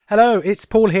Hello, it's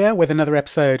Paul here with another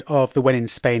episode of the When in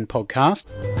Spain podcast.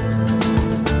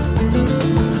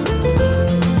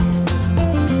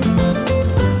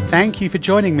 Thank you for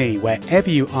joining me wherever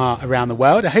you are around the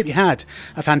world. I hope you had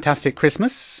a fantastic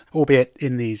Christmas, albeit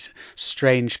in these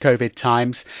strange COVID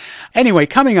times. Anyway,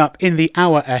 coming up in the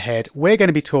hour ahead, we're going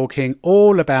to be talking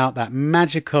all about that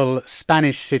magical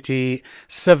Spanish city,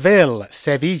 Seville.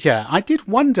 I did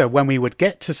wonder when we would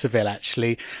get to Seville,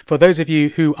 actually. For those of you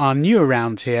who are new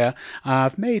around here,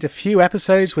 I've made a few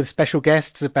episodes with special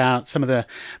guests about some of the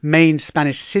main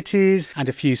Spanish cities and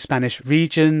a few Spanish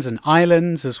regions and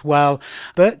islands as well.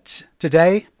 But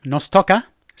today, nos toca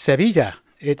Sevilla.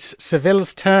 It's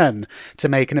Seville's turn to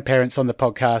make an appearance on the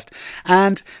podcast.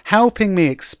 And helping me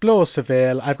explore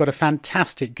Seville, I've got a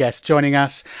fantastic guest joining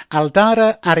us,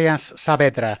 Aldara Arias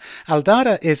Saavedra.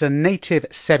 Aldara is a native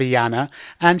Sevillana,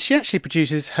 and she actually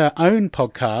produces her own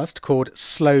podcast called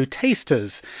Slow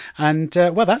Tasters. And,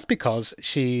 well, that's because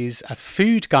she's a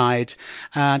food guide,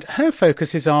 and her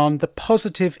focus is on the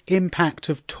positive impact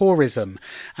of tourism.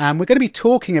 And we're going to be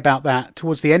talking about that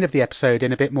towards the end of the episode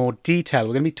in a bit more detail.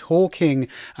 We're going to be talking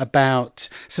about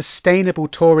sustainable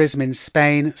tourism in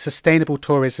Spain, sustainable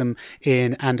tourism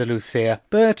in Andalusia.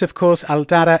 But of course,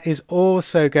 Aldara is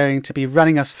also going to be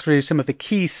running us through some of the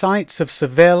key sites of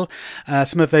Seville,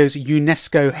 some of those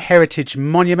UNESCO heritage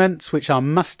monuments, which are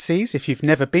must-sees if you've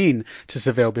never been to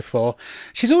Seville before.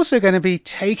 She's also going to be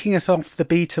taking us off the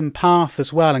beaten path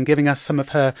as well and giving us some of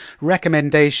her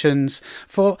recommendations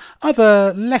for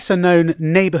other lesser-known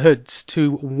neighbourhoods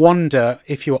to wander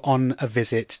if you're on a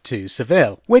visit to Seville.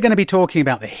 We're going to be talking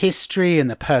about the history and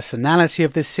the personality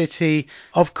of the city.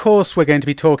 Of course, we're going to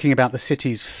be talking about the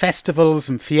city's festivals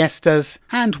and fiestas.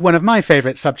 And one of my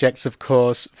favourite subjects, of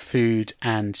course, food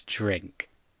and drink.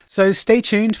 So stay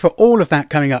tuned for all of that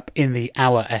coming up in the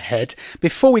hour ahead.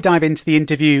 Before we dive into the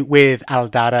interview with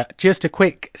Aldara, just a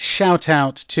quick shout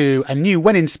out to a new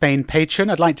When in Spain patron.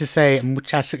 I'd like to say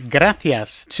muchas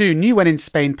gracias to new When in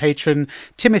Spain patron,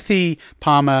 Timothy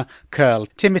Palmer Curl.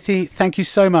 Timothy, thank you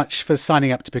so much for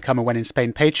signing up to become a When in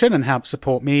Spain patron and help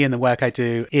support me in the work I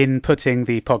do in putting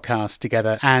the podcast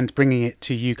together and bringing it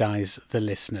to you guys, the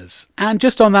listeners. And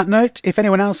just on that note, if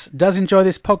anyone else does enjoy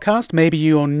this podcast, maybe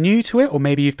you're new to it or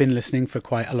maybe you've been listening for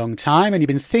quite a long time and you've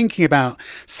been thinking about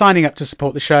signing up to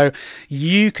support the show,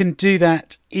 you can do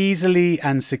that easily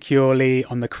and securely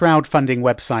on the crowdfunding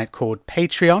website called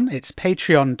Patreon. It's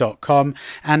patreon.com,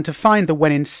 and to find the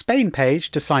When in Spain page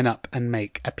to sign up and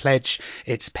make a pledge,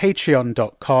 it's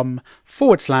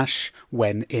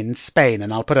patreon.com/When in Spain,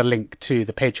 and I'll put a link to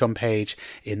the Patreon page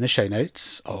in the show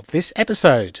notes of this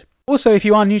episode. Also, if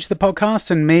you are new to the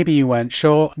podcast and maybe you weren't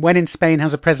sure, When in Spain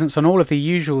has a presence on all of the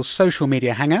usual social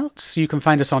media hangouts. You can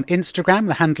find us on Instagram.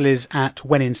 The handle is at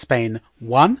When in Spain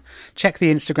 1. Check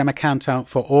the Instagram account out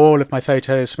for all of my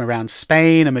photos from around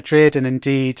Spain and Madrid, and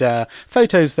indeed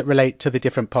photos that relate to the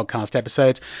different podcast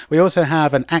episodes. We also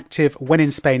have an active When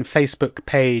in Spain Facebook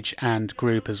page and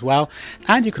group as well.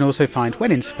 And you can also find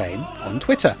When in Spain on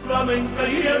Twitter.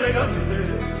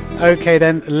 Okay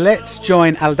then, let's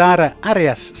join Aldara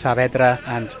Arias Saavedra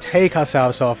and take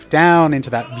ourselves off down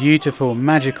into that beautiful,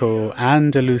 magical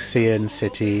Andalusian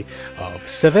city of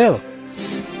Seville.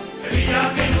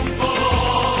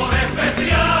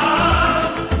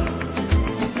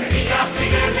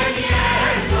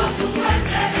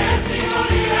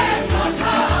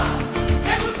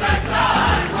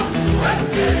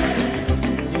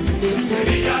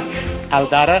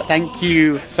 Aldara, thank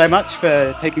you so much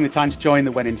for taking the time to join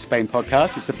the When in Spain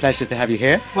podcast. It's a pleasure to have you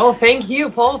here. Well, thank you,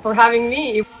 Paul, for having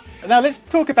me. Now, let's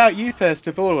talk about you first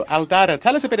of all. Aldara,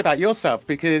 tell us a bit about yourself,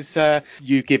 because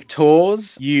you give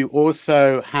tours. You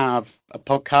also have a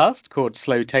podcast called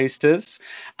Slow Tasters.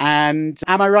 And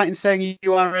am I right in saying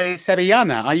you are a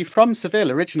Sevillana? Are you from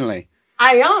Seville originally?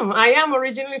 I am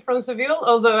originally from Seville,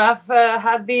 although I've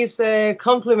had this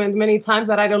compliment many times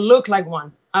that I don't look like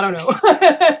one. I don't know.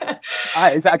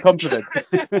 Is that a compliment?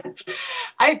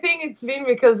 I think it's been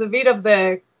because a bit of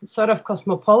the sort of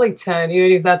cosmopolitan,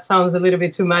 even if that sounds a little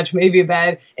bit too much, maybe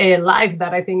bad, life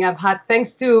that I think I've had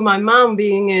thanks to my mom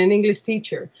being an English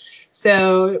teacher.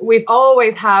 So we've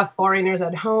always had foreigners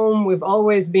at home. We've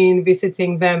always been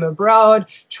visiting them abroad,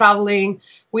 traveling.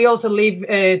 We also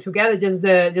live together, just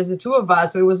the two of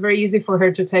us. So it was very easy for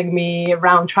her to take me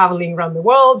around, traveling around the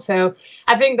world. So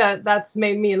I think that's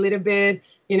made me a little bit,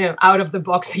 out of the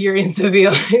box here in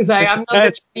Seville. It's like I'm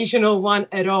not the traditional one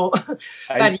at all.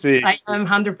 I see. I am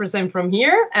 100% from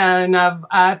here, and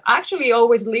I've actually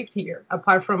always lived here,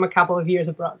 apart from a couple of years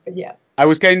abroad. But yeah. I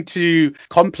was going to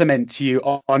compliment you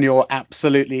on your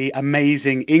absolutely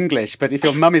amazing English, but if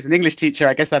your mum is an English teacher,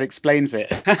 I guess that explains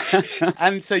it.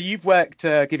 And so you've worked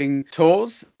giving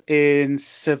tours in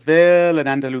Seville and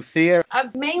Andalusia.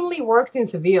 I've mainly worked in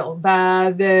Seville,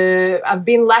 but I've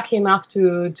been lucky enough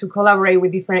to collaborate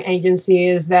with different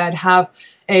agencies that have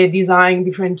designed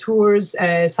different tours.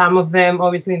 Some of them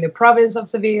obviously in the province of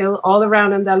Seville, all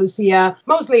around Andalusia,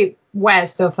 mostly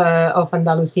west of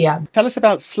Andalusia. Tell us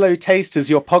about Slow Tasters,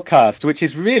 your podcast, which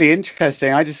is really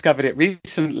interesting. I discovered it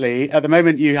recently. At the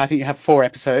moment, I think you have 4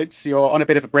 episodes. You're on a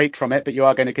bit of a break from it, but you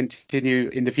are going to continue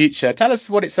in the future. Tell us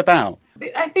what it's about.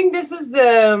 I think this is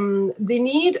the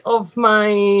need of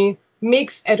my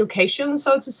mixed education,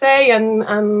 so to say,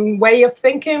 and way of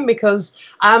thinking, because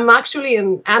I'm actually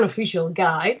an unofficial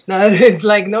guide. Now, it's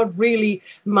like not really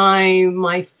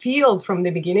my field from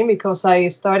the beginning, because I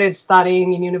started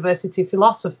studying in university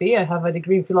philosophy. I have a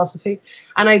degree in philosophy,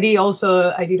 and I did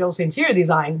also interior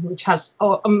design, which has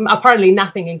apparently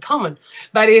nothing in common,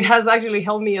 but it has actually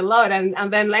helped me a lot,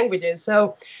 and then languages.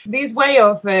 So this way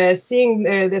of seeing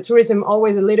the tourism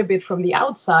always a little bit from the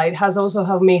outside has also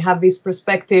helped me have this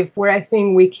perspective where I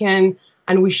think we can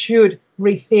and we should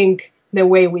rethink the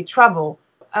way we travel.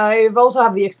 I've also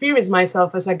had the experience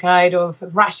myself as a guide of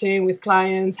rushing with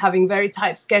clients, having very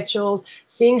tight schedules,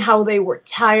 seeing how they were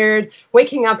tired,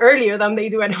 waking up earlier than they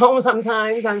do at home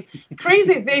sometimes, and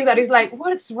crazy things that is like,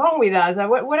 what's wrong with us?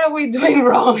 What are we doing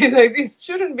wrong? It's like, this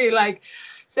shouldn't be like.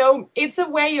 So it's a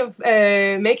way of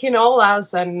making all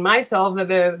us and myself,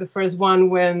 the first one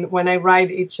when I write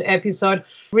each episode,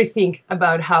 rethink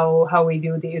about how we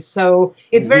do this. So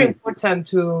it's very important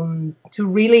to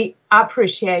really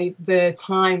appreciate the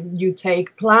time you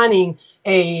take planning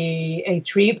a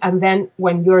trip, and then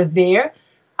when you're there,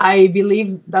 I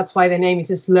believe that's why the name is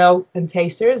Slow and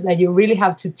Tasters, that you really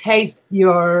have to taste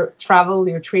your travel,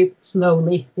 your trip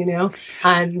slowly,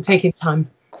 and taking time.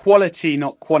 Quality,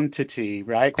 not quantity,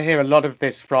 right? I hear a lot of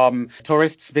this from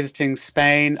tourists visiting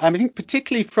Spain. I think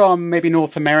particularly from maybe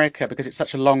North America, because it's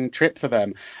such a long trip for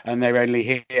them and they're only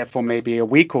here for maybe a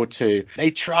week or two. They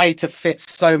try to fit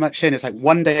so much in. It's like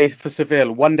one day for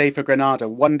Seville, one day for Granada,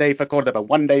 one day for Cordoba,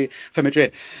 one day for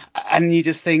Madrid. And you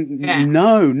just think,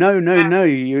 no.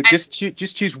 You just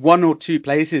choose 1 or 2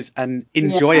 places and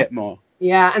enjoy it more.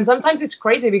 Yeah, and sometimes it's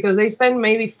crazy because they spend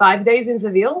maybe 5 days in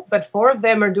Seville, but 4 of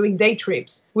them are doing day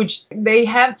trips, which they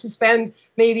have to spend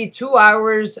maybe 2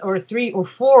 hours or 3 or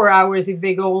 4 hours if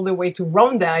they go all the way to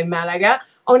Ronda in Malaga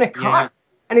on a car. Yeah.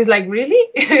 And it's like, really?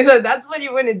 That's what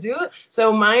you want to do?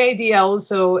 So my idea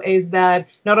also is that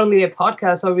not only the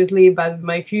podcast, obviously, but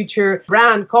my future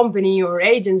brand, company or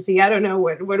agency, I don't know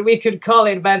what we could call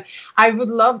it, but I would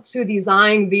love to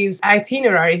design these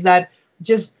itineraries that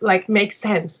just like make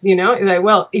sense, like,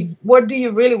 well, what do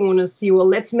you really want to see? Well,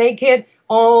 let's make it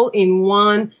all in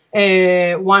one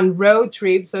road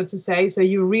trip, so to say. So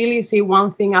you really see one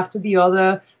thing after the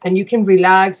other, and you can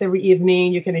relax every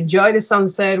evening. You can enjoy the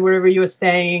sunset wherever you're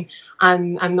staying,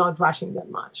 and not rushing that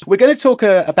much. We're going to talk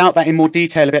about that in more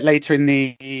detail a bit later in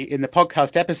the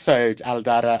podcast episode,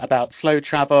 Aldara, about slow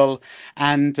travel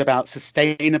and about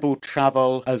sustainable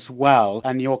travel as well,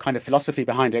 and your kind of philosophy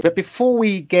behind it. But before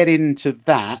we get into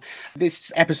that,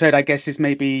 this episode, I guess, is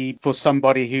maybe for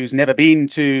somebody who's never been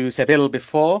to Seville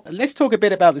before. Let's talk a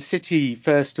bit about the city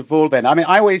first of all, then. I mean,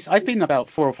 I've been about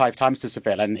 4 or 5 times to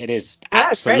Seville, and it is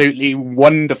absolutely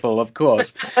wonderful, of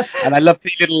course. And I love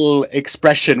the little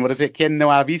expression, what is it? Quien no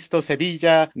ha visto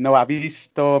Sevilla no ha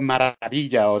visto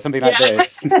maravilla, or something like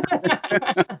this.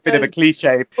 Bit of a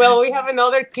cliche. Well, we have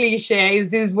another cliche. Is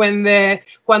this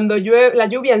cuando la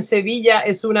lluvia en Sevilla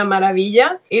es una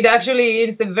maravilla? It actually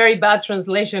is a very bad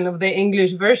translation of the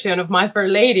English version of My Fair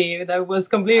Lady. That was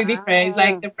completely different. It's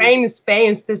like the rain in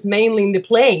Spain is mainly in the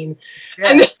plain.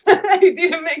 Yes. And it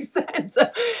didn't make sense. So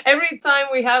every time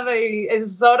we have a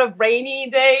sort of rainy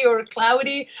day or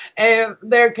cloudy, there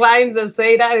are clients that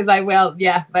say that. It's like, well,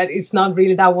 yeah, but it's not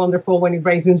really that wonderful when it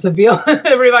rains in Seville.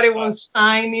 Everybody wants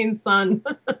shining sun.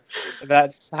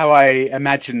 That's how I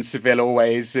imagine Seville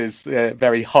always, is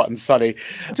very hot and sunny.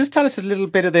 Just tell us a little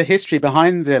bit of the history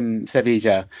behind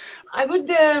Sevilla. I would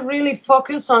really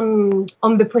focus on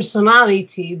the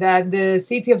personality that the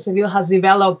city of Seville has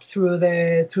developed through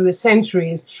the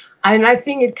centuries. And I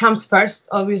think it comes first,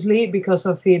 obviously, because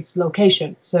of its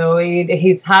location. So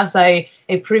it has a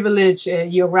privileged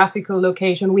geographical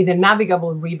location with a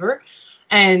navigable river.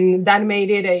 And that made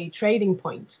it a trading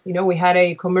point. You know, we had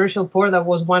a commercial port that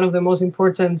was one of the most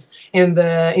important in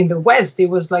the West. It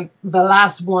was like the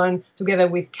last one, together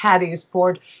with Cadiz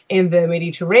port in the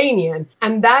Mediterranean.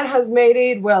 And that has made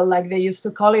it, well, like they used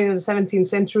to call it in the 17th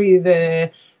century,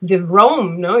 the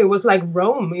Rome. No, it was like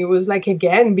Rome. It was like,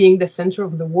 again, being the center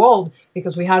of the world,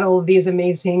 because we had all these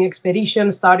amazing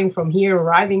expeditions starting from here,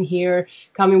 arriving here,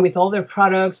 coming with all their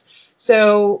products.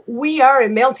 So we are a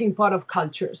melting pot of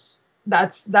cultures.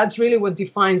 That's really what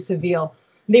defines Seville.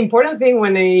 The important thing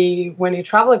when a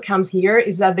traveler comes here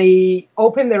is that they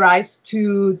open their eyes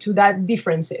to that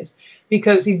differences.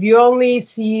 Because if you only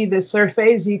see the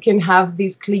surface, you can have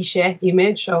this cliche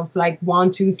image of like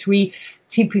 1, 2, 3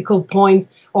 typical points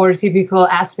or typical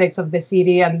aspects of the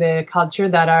city and the culture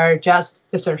that are just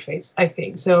the surface, I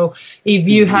think. So if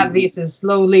you have this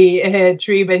slowly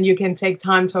trip and you can take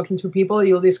time talking to people,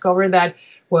 you'll discover that,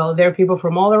 well, there are people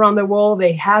from all around the world.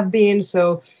 They have been.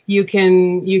 So you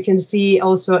can see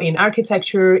also in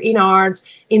architecture, in art,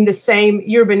 in the same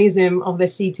urbanism of the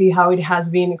city, how it has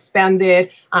been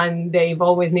expanded, and they've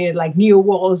always needed like new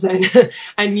walls and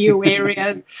and new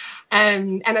areas.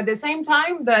 And at the same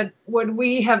time, that what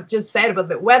we have just said about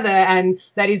the weather and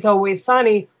that it's always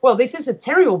sunny, well, this is a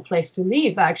terrible place to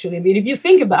live, actually. I mean, if you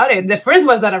think about it, the first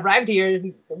ones that arrived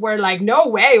here were like, no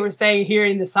way, we're staying here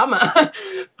in the summer.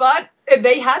 But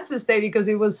they had to stay because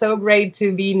it was so great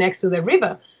to be next to the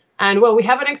river. And well, we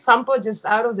have an example just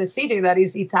out of the city that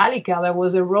is Italica. That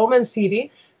was a Roman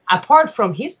city, apart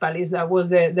from Hispalis, that was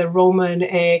the Roman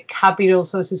capital,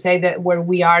 so to say, that where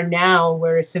we are now,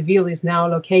 where Seville is now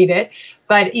located.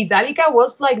 But Italica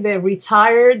was like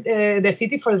the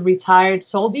city for retired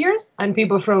soldiers and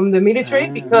people from the military,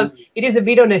 because it is a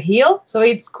bit on a hill, so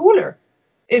it's cooler.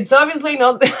 It's obviously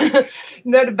not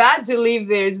not bad to live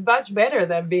there. It's much better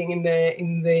than being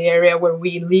in the area where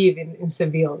we live in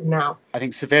Seville now. I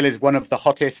think Seville is one of the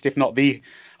hottest, if not the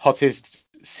hottest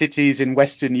cities in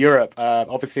Western Europe.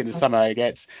 Obviously in the summer it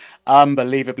gets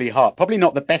unbelievably hot. Probably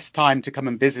not the best time to come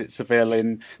and visit Seville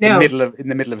in the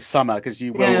middle of summer, because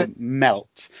you will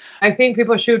melt. I think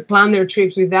people should plan their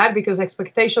trips with that, because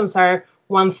expectations are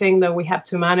one thing that we have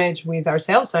to manage with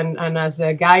ourselves and as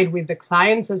a guide with the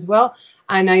clients as well.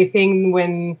 And I think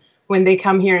when they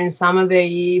come here in summer,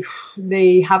 they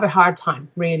have a hard time,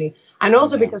 really. And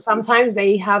also because sometimes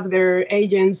they have their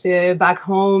agents back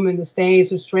home in the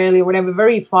States, Australia, whatever,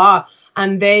 very far,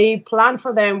 and they plan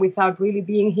for them without really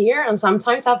being here. And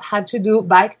sometimes I've had to do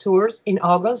bike tours in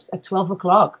August at 12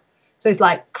 o'clock. So it's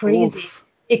like crazy. Oof.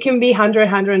 It can be 100,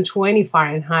 120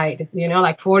 Fahrenheit,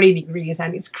 like 40 degrees,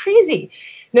 and it's crazy.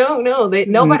 Nobody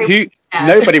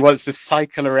wants to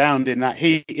cycle around in that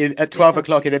heat at 12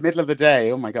 o'clock in the middle of the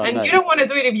day. Oh my God! And no. You don't want to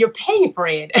do it if you're paying for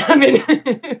it. I mean,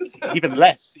 even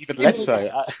less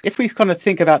so. If we kind of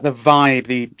think about the vibe,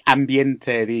 the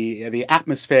ambiente, the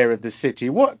atmosphere of the city,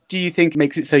 what do you think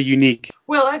makes it so unique?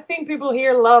 Well, I think people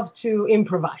here love to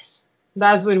improvise.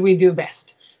 That's what we do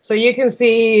best. So you can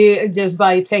see just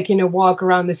by taking a walk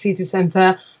around the city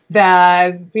center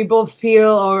that people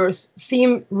feel or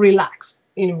seem relaxed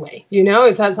in a way.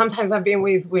 It's sometimes I've been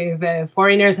with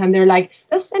foreigners and they're like,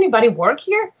 does anybody work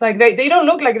here? It's like they don't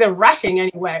look like they're rushing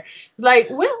anywhere. It's like,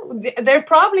 well, they're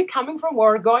probably coming from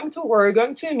work, going to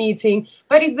a meeting.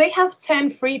 But if they have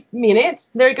 10 free minutes,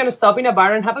 they're going to stop in a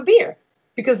bar and have a beer.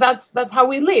 Because that's how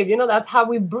we live, that's how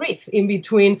we breathe in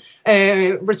between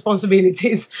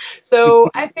responsibilities.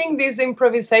 So I think this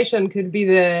improvisation could be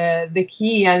the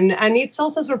key. And it's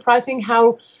also surprising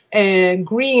how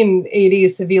green it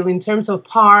is, Seville, in terms of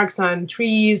parks and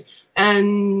trees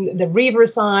and the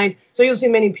riverside. So you'll see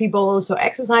many people also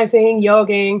exercising,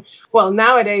 jogging. Well,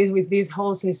 nowadays with this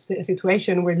whole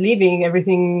situation we're living,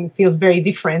 everything feels very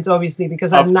different, obviously,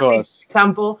 because at night, for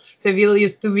example, Seville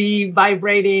used to be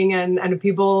vibrating and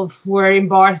people were in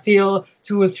bars till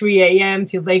 2 or 3 a.m.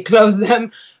 till they closed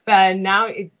them. But now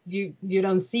you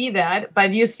don't see that,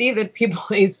 but you see that people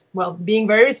is, well, being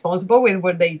very responsible with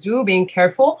what they do, being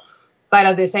careful, but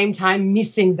at the same time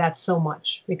missing that so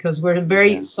much, because we're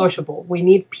very sociable. We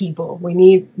need people. We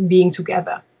need being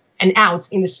together and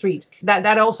out in the street.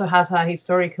 That also has a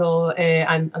historical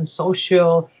and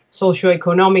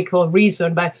socio-economical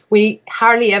reason, but we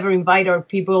hardly ever invite our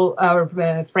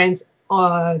friends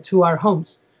to our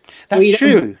homes. That's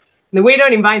true. We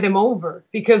don't invite them over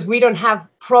because we don't have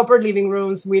proper living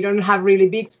rooms. We don't have really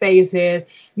big spaces.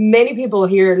 Many people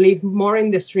here live more in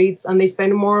the streets, and they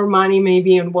spend more money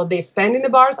maybe on what they spend in the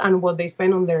bars and what they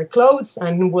spend on their clothes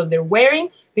and what they're wearing,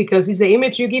 because it's the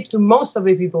image you give to most of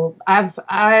the people. I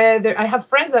have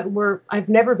friends I've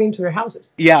never been to their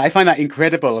houses. Yeah, I find that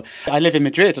incredible. I live in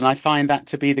Madrid, and I find that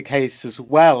to be the case as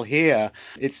well here.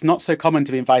 It's not so common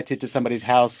to be invited to somebody's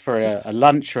house for a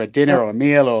lunch or a dinner or a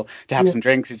meal or to have some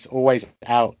drinks. It's always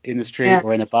out in the street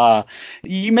or in a bar.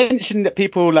 You mentioned that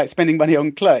people like spending money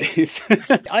on clothes.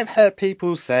 I've heard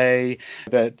people say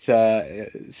that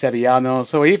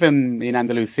Sevillanos, or even in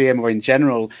Andalusia more in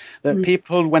general, that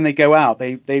people, when they go out,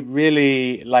 they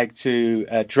really like to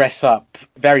dress up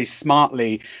very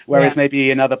smartly, whereas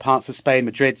maybe in other parts of Spain,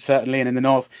 Madrid certainly, and in the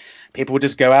north, people will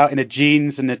just go out in a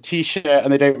jeans and a t-shirt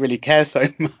and they don't really care so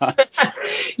much.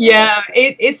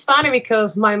 It's funny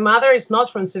because my mother is not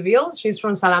from Seville. She's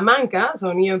from Salamanca,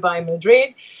 so nearby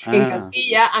Madrid in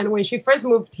Castilla. And when she first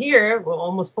moved here,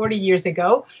 almost 40 years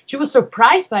ago, she was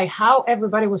surprised by how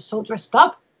everybody was so dressed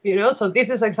up. So this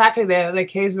is exactly the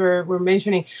case we're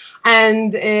mentioning.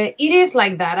 And it is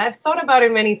like that. I've thought about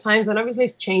it many times, and obviously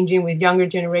it's changing with younger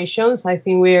generations. I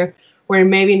think we're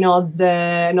maybe not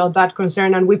that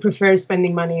concerned, and we prefer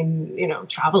spending money in,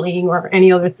 traveling or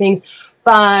any other things.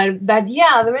 But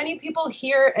many people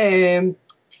here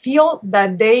feel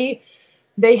that they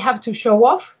have to show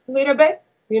off a little bit,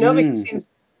 because since,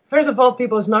 first of all,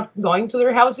 people is not going to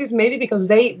their houses, maybe because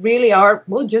they really are,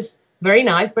 just very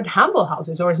nice but humble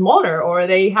houses, or smaller, or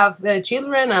they have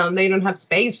children and they don't have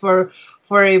space for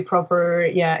a proper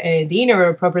dinner or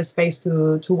a proper space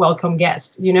to welcome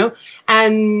guests,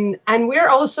 and we're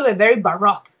also a very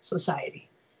Baroque society,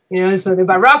 so the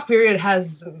Baroque period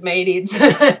has made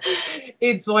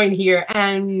its point here,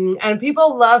 and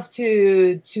people love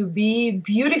to be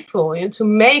beautiful, to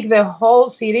make the whole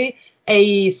city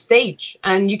a stage.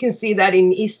 And you can see that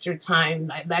in Easter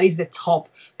time. That is the top,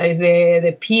 that is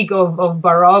the peak of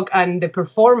Baroque, and the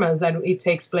performance that it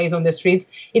takes place on the streets.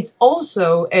 It's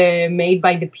also made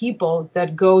by the people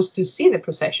that goes to see the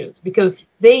processions, because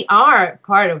they are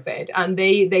part of it, and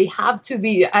they have to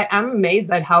be. I'm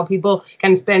amazed at how people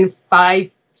can spend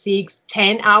 5, 6,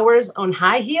 10 hours on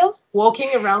high heels walking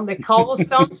around the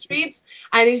cobblestone streets.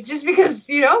 And it's just because,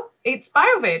 it's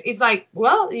part of it. It's like,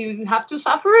 well, you have to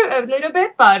suffer a little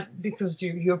bit, but because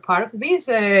you're part of this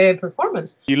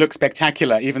performance. You look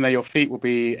spectacular, even though your feet will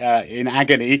be in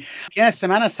agony. Yeah,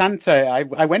 Semana Santa.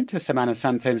 I went to Semana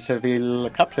Santa in Seville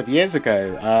a couple of years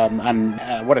ago,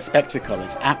 and what a spectacle.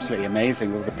 It's absolutely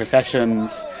amazing. All the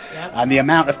processions and the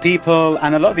amount of people.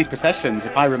 And a lot of these processions,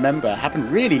 if I remember, happen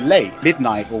really late,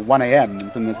 midnight or 1 a.m.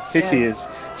 And the city is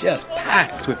just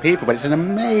packed with people, but it's an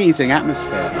amazing atmosphere.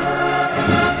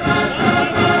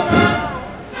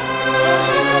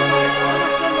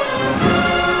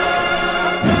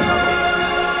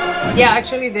 Yeah,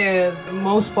 actually the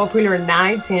most popular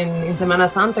night in Semana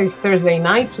Santa is Thursday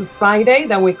night to Friday,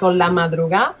 that we call La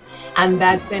Madrugada. And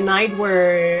that's a night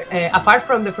where, apart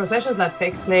from the processions that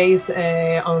take place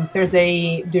on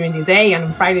Thursday during the day and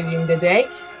on Friday during the day,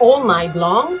 all night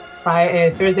long,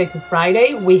 Thursday to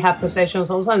Friday, we have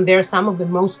processions also, and they're some of the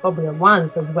most popular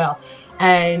ones as well.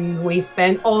 And we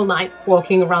spend all night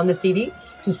walking around the city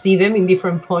to see them in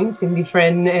different points, in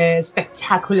different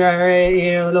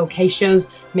spectacular locations,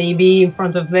 maybe in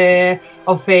front of a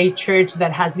church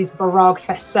that has this Baroque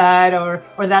facade, or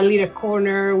that little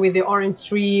corner with the orange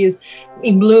trees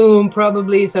in bloom,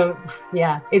 probably. So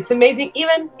yeah, it's amazing.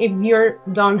 Even if you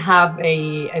don't have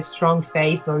a strong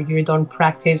faith, or you don't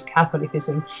practice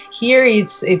Catholicism, here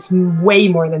it's way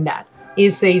more than that.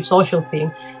 It's a social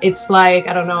thing. It's like,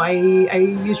 I don't know, I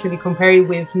usually compare it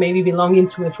with maybe belonging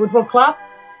to a football club,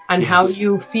 and how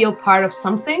you feel part of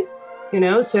something,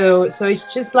 so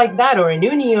it's just like that, or an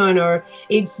union, or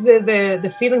it's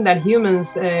the feeling that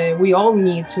humans, we all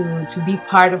need to be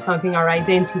part of something. Our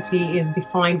identity is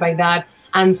defined by that.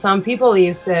 And some people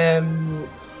they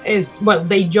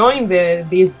join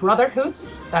these brotherhoods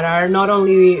that are not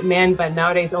only men, but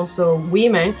nowadays also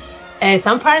women.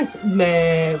 Some parents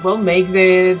make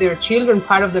their children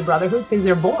part of the brotherhood since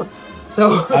they're born.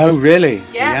 So oh really?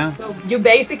 Yeah. So you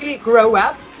basically grow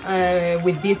up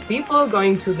with these people,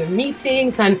 going to the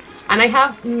meetings, and I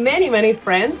have many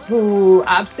friends who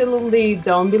absolutely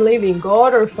don't believe in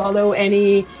God or follow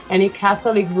any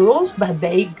Catholic rules, but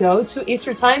they go to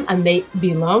Easter time and they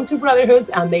belong to brotherhoods,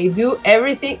 and they do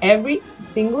everything every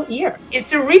single year.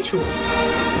 It's a ritual.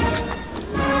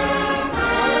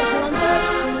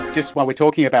 Just while we're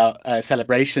talking about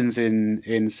celebrations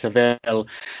in Seville,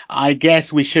 I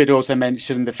guess we should also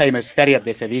mention the famous Feria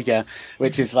de Sevilla,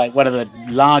 which is like one of the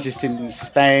largest in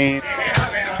Spain.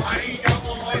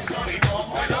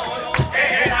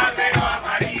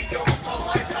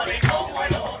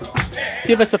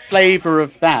 give us a flavour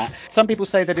of that? Some people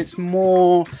say that it's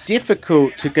more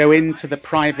difficult to go into the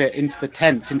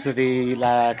tents, into the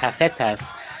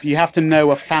casetas. You have to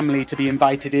know a family to be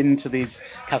invited into these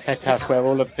casetas where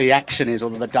all of the action is,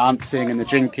 all of the dancing and the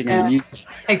drinking and the music.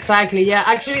 Exactly. Yeah.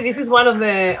 Actually, this is one of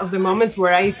the moments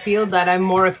where I feel that I'm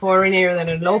more a foreigner than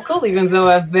a local, even though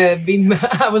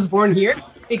I was born here.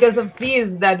 Because of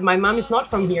this, that my mom is not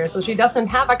from here, so she doesn't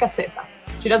have a caseta.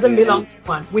 She doesn't belong to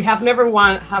one. We have never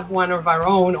have one of our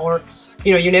own, or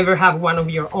you never have one of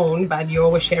your own, but you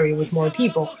always share it with more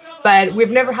people. But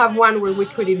we've never had one where we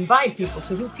could invite people,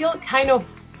 so you feel kind of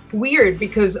weird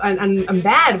because and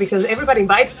bad because everybody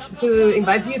invites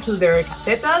you to their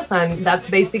casetas, and that's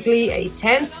basically a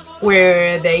tent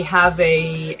where they have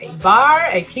a bar,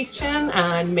 a kitchen,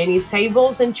 and many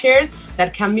tables and chairs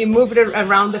that can be moved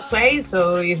around the place.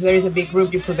 So if there is a big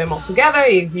group, you put them all together,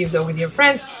 if you go with your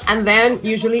friends, and then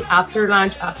usually after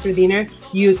lunch, after dinner,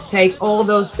 you take all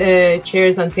those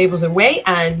chairs and tables away,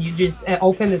 and you just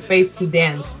open the space to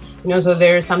dance. So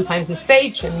there's sometimes a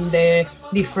stage, and the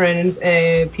different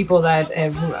people that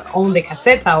own the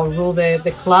caseta or rule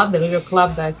the club, the little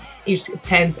club that each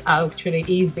tent actually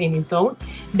is in its own,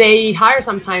 they hire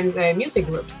sometimes music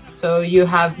groups. So you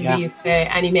have this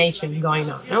animation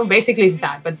going on. Basically it's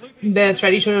that. But the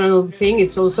traditional thing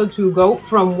is also to go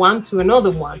from one to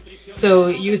another one. So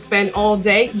you spend all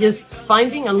day just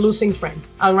finding and losing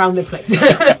friends around the place.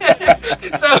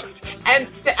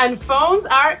 And phones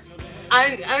are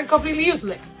completely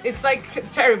useless. It's like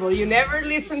terrible. You never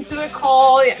listen to a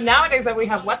call. Nowadays that we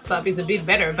have WhatsApp is a bit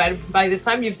better, but by the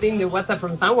time you've seen the WhatsApp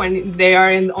from someone, they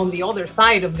are on the other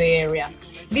side of the area.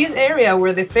 This area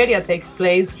where the feria takes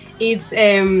place, it's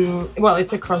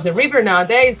across the river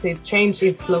nowadays. It changed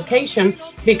its location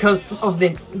because of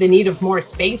the need of more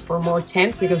space for more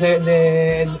tents, because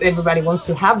everybody wants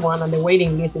to have one and the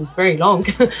waiting list is very long.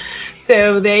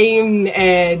 So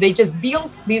they just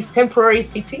built this temporary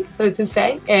city, so to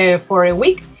say, for a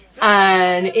week.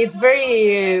 And it's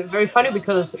very, very funny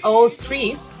because all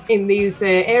streets in this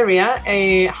area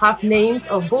have names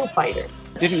of bullfighters.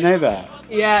 Didn't know that.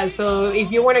 Yeah, so if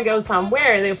you want to go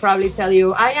somewhere, they'll probably tell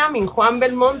you, I am in Juan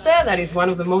Belmonte, that is one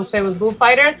of the most famous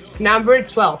bullfighters, number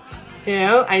 12.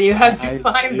 And you have to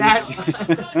find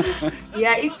that.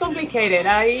 Yeah, it's complicated.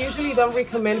 I usually don't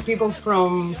recommend people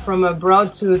from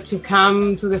abroad to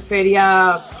come to the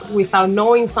feria without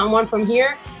knowing someone from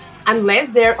here,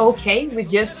 unless they're okay with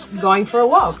just going for a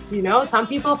walk. Some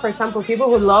people, for example, people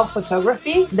who love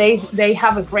photography, they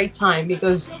have a great time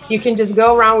because you can just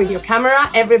go around with your camera.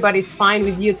 Everybody's fine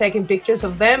with you taking pictures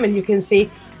of them, and you can see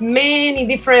many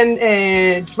different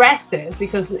dresses,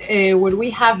 because what we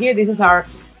have here, this is our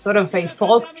sort of a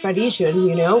folk tradition,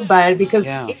 but because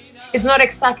it's not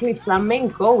exactly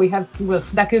flamenco,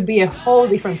 that could be a whole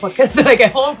different podcast, like a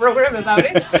whole program about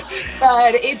it.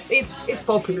 But it's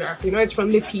popular, it's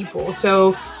from the people.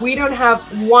 So we don't have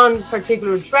one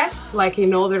particular dress like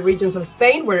in other regions of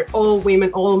Spain where all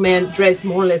women, all men dress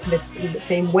more or less the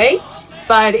same way.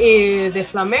 But the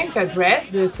flamenca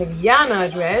dress, the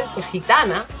Sevillana dress, the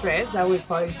gitana dress that we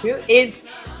call it too, is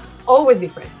always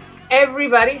different.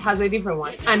 Everybody has a different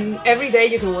one, and every day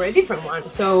you can wear a different one.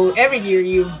 So every year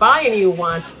you buy a new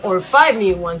one or 5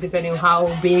 new ones, depending on how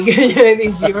big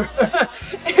is your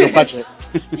budget.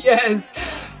 Yes,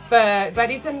 but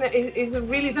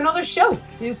it's another show.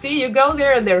 You see, you go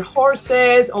there and there are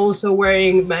horses also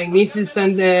wearing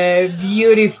magnificent,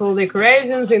 beautiful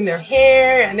decorations in their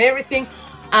hair and everything.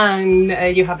 And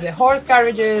you have the horse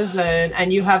carriages,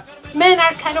 and you have men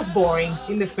are kind of boring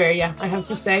in the feria, I have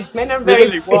to say. Men are very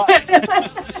really why?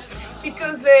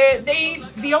 Because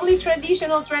the only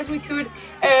traditional dress we could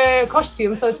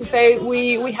costume, so to say,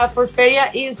 we have for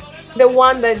feria is the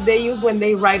one that they use when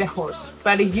they ride a horse.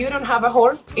 But if you don't have a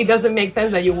horse, it doesn't make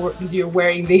sense that you're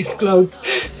wearing these clothes.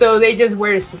 So they just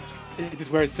wear a suit.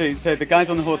 Just wear a suit. So the guys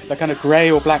on the horse, the kind of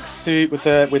grey or black suit with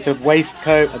the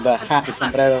waistcoat and the hat, the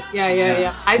sombrero.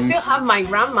 Yeah. I still have my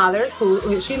grandmother's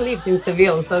who she lived in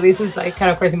Seville, so this is like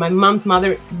kind of crazy. My mom's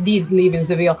mother did live in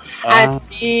Seville, and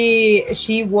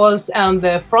she was on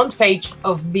the front page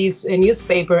of this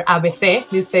newspaper ABC,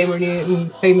 this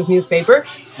famous newspaper,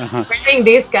 wearing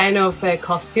this kind of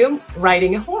costume,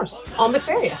 riding a horse on the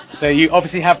feria. So you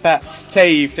obviously have that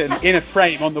saved and in a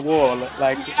frame on the wall,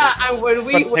 like. Yeah, and what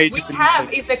we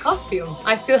have is the costume.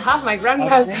 I still have my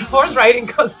grandma's horse riding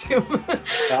costume,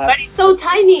 but it's so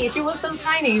tiny. She was so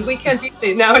tiny. We can't use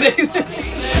it nowadays.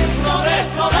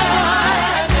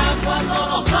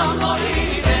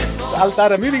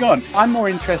 Altara, moving on. I'm more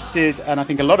interested, and I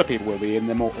think a lot of people will be, in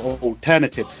the more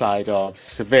alternative side of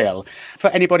Seville. For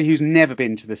anybody who's never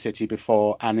been to the city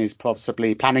before and is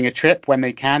possibly planning a trip when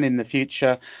they can in the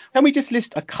future, can we just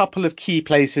list a couple of key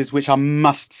places which are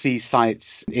must-see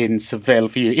sites in Seville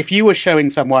for you? If you were showing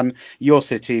someone your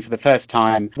city for the first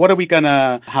time, what are we going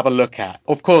to have a look at?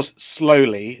 Of course,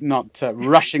 slowly, not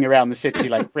rushing around the city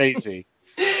like crazy.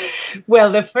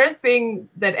 Well, the first thing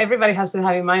that everybody has to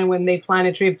have in mind when they plan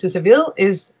a trip to Seville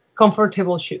is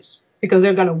comfortable shoes, because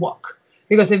they're going to walk.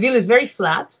 Because Seville is very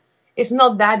flat. It's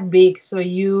not that big, so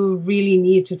you really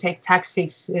need to take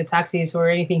taxis or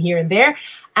anything here and there.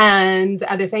 And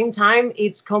at the same time,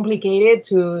 it's complicated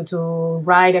to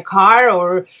ride a car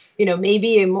or,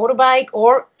 maybe a motorbike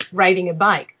or riding a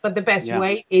bike. But the best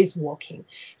way is walking.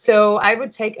 So I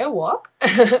would take a walk,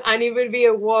 and it would be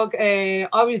a walk.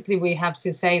 Obviously, we have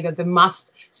to say that the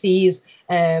must-sees,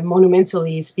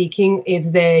 monumentally speaking,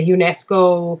 is the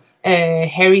UNESCO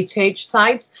heritage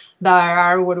sites that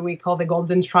are what we call the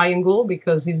Golden Triangle,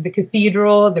 because it's the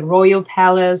cathedral, the royal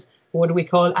palace, what we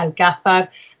call Alcázar,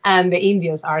 and the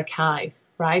India's archive,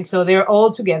 right? So they're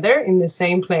all together in the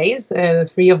same place,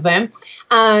 three of them.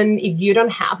 And if you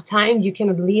don't have time, you can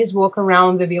at least walk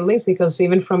around the buildings, because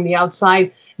even from the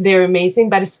outside, they're amazing.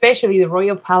 But especially the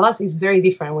royal palace is very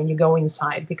different when you go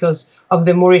inside, because of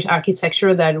the Moorish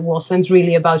architecture that wasn't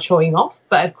really about showing off,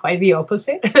 but quite the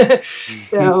opposite.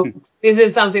 So this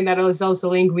is something that is also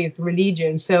linked with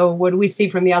religion. So what we see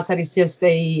from the outside is just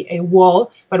a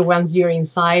wall, but once you're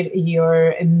inside,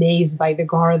 you're amazed by the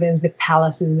gardens, the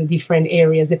palaces, the different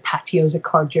areas, the patios, the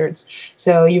courtyards.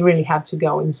 So you really have to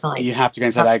go inside. You have to go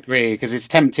inside, I agree, because it's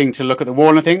tempting to look at the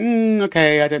wall and think,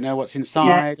 okay, I don't know what's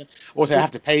inside. Yeah. Also, I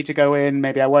have to pay to go in.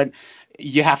 Maybe I won't.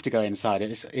 You have to go inside.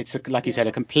 It's like you said,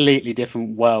 a completely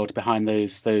different world behind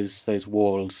those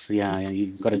walls. Yeah,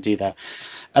 you've got to do that.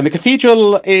 And the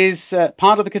cathedral is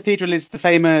part of the cathedral is the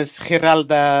famous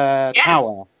Giralda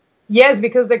Tower. Yes,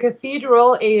 because the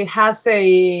cathedral, it has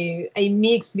a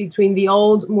mix between the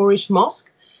old Moorish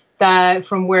mosque, that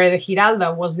from where the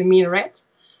Giralda was the minaret,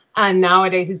 and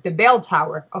nowadays it's the bell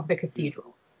tower of the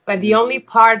cathedral. But the only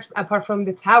part, apart from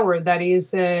the tower, that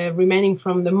is remaining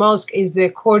from the mosque is the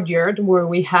courtyard, where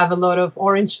we have a lot of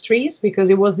orange trees, because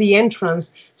it was the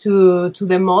entrance to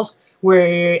the mosque,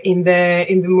 where in the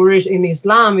Moorish, in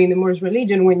Islam, in the Moorish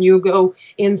religion, when you go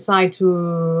inside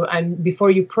and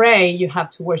before you pray, you have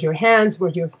to wash your hands,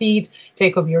 wash your feet,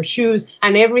 take off your shoes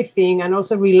and everything, and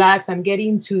also relax and get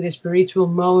into the spiritual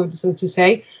mode, so to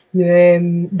say.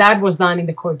 That was done in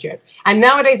the courtyard. And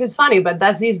nowadays it's funny, but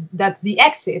that's the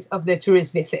exit of the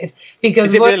tourist visit.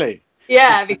 Because is it really?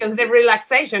 Yeah, because the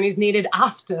relaxation is needed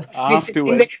afterwards.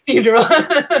 Visiting the cathedral.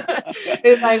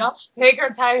 It's like, take our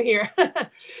time here.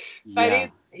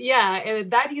 But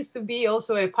that used to be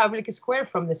also a public square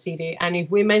from the city. And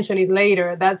if we mention it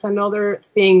later, that's another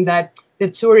thing that the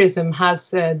tourism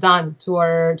has done to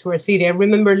our city. I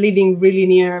remember living really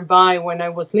nearby when I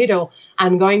was little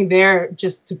and going there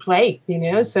just to play,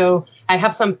 So I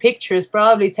have some pictures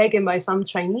probably taken by some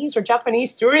Chinese or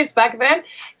Japanese tourists back then,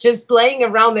 just playing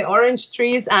around the orange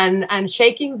trees and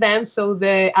shaking them so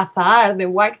the azahar, the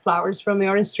white flowers from the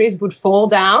orange trees, would fall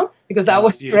down, because that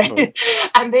was great.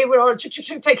 And they were all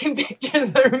taking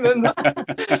pictures, I remember.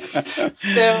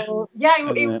 So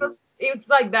it's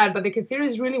like that, but the cathedral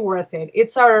is really worth it.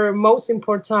 It's our most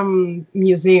important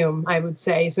museum, I would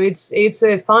say. So it's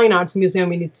a fine arts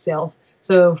museum in itself.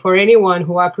 So for anyone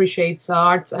who appreciates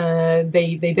art,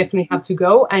 they definitely have to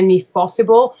go, and if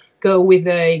possible, go with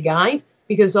a guide,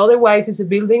 because otherwise it's a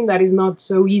building that is not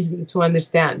so easy to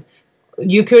understand.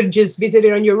 You could just visit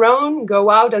it on your own,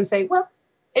 go out and say, well,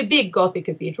 a big Gothic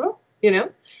cathedral,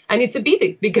 and it's a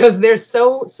pity, because there's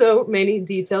so many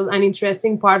details and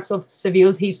interesting parts of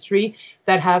Seville's history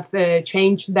that have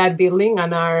changed that building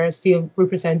and are still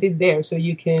represented there. So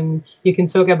you can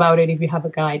talk about it if you have a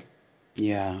guide.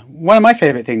 Yeah, one of my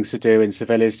favorite things to do in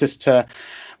Seville is just to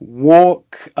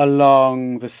walk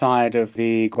along the side of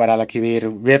the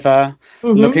Guadalquivir River,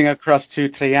 looking across to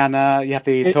Triana. You have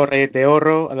the Torre de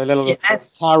Oro, the little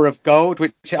Tower of Gold,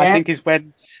 which I think is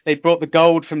when they brought the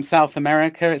gold from South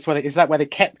America. Is that where they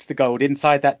kept the gold,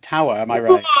 inside that tower? Am I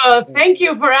right? Oh, thank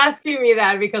you for asking me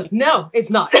that, because no, it's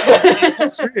not.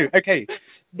 That's true. Okay.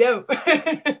 No.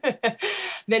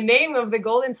 The name of the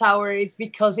Golden Tower is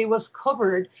because it was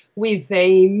covered with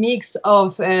a mix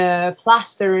of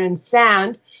plaster and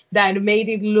sand that made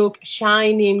it look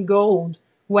shining gold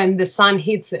when the sun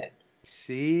hits it.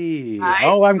 See.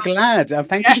 Oh, I'm glad.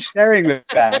 Thank you for sharing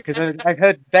that, because I've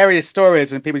heard various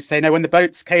stories and people say, no, when the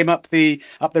boats came up the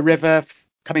river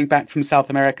coming back from South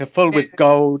America full with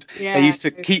gold. Yeah, They used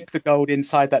to keep the gold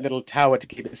inside that little tower to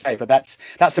keep it safe, but that's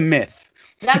a myth.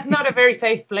 That's not a very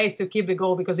safe place to keep the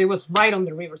gold because it was right on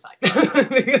the riverside.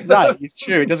 Right, it's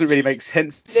true. It doesn't really make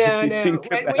sense if you No. think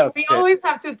about We it. always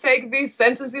have to take these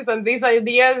sentences and these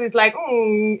ideas. It's like,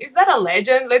 is that a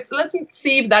legend? Let's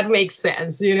see if that makes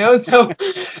sense, So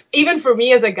even for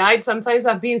me as a guide, sometimes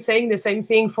I've been saying the same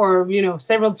thing for,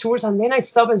 several tours, and then I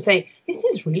stop and say, is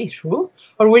this really true?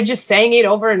 Or we're just saying it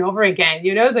over and over again,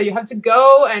 So you have to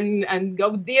go and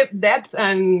go depth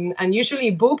and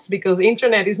usually books, because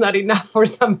internet is not enough for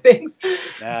some things,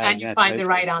 and you find the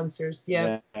right answers.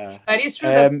 Yeah. But it's true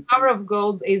that the power of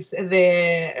gold is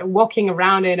the walking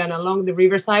around it and along the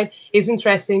riverside. It's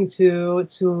interesting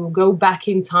to go back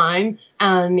in time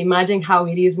and imagine how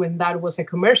it is when that was a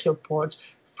commercial port,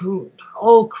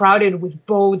 all crowded with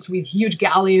boats, with huge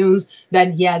galleons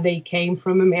that, they came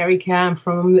from America and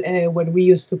from what we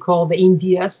used to call the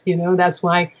Indias. That's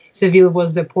why Seville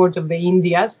was the port of the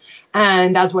Indias.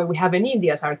 And that's why we have an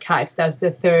Indias archive. That's the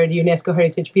third UNESCO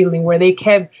Heritage Building, where they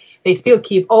still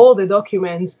keep all the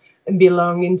documents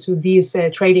belonging to this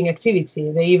trading activity.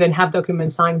 They even have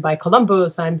documents signed by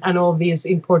Columbus and all these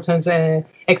important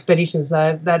expeditions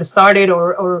that started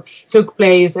or took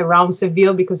place around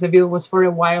Seville, because Seville was for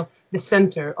a while the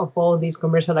center of all this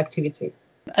commercial activity.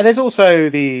 And there's also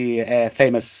the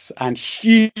famous and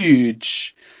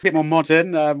huge, a bit more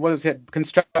modern, what was it,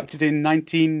 constructed in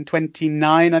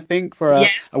 1929, I think, for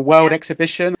a world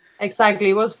exhibition. Exactly.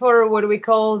 It was for what we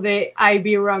call the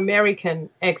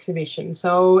Ibero-American exhibition.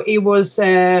 So it was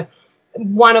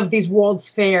one of these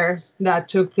world's fairs that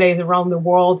took place around the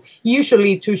world,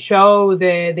 usually to show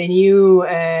the new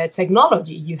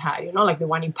technology you had, like the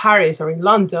one in Paris or in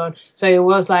London. So it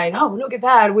was like, oh, look at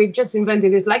that. We've just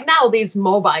invented this, like now these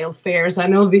mobile fairs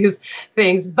and all these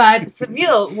things. But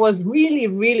Seville was really,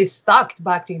 really stuck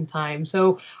back in time.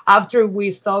 So after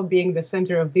we stopped being the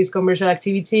center of this commercial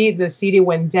activity, the city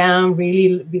went down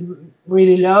really,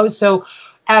 really low. So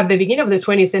at the beginning of the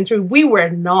 20th century, we were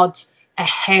not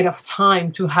ahead of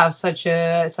time to have such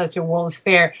a World's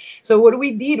Fair. So what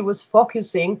we did was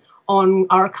focusing on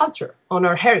our culture, on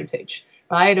our heritage,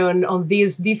 right? On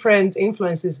these different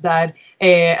influences that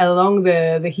along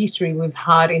the history we've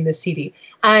had in the city.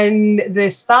 And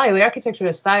the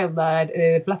architectural style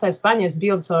that Plaza España is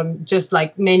built on, just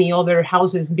like many other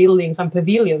houses, buildings, and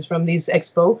pavilions from this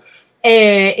expo,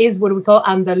 is what we call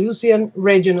Andalusian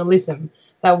regionalism.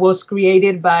 That was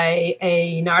created by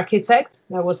an architect,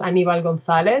 that was Aníbal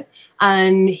González,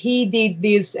 and he did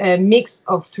this mix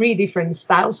of three different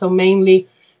styles, so mainly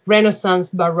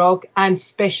Renaissance, Baroque, and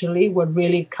especially what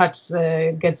really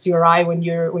gets your eye when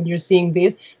you're seeing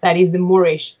this, that is the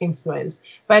Moorish influence.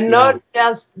 But not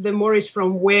just the Moorish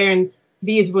from when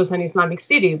this was an Islamic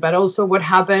city, but also what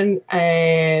happened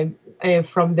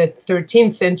from the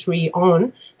 13th century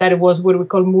on, that it was what we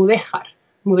call Mudéjar.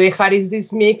 Mudéjar is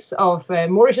this mix of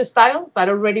Moorish style, but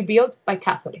already built by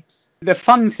Catholics. The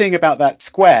fun thing about that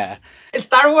square...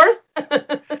 Star Wars?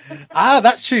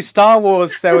 That's true. Star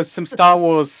Wars. There was some Star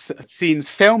Wars scenes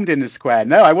filmed in the square.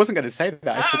 No, I wasn't going to say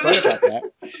that. I forgot about that.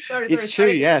 It's true.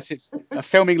 Yes, it's a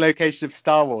filming location of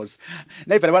Star Wars.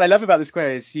 No, but what I love about the square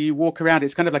is you walk around.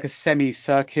 It's kind of like a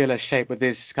semicircular shape with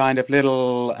this kind of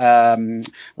little, well,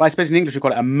 I suppose in English we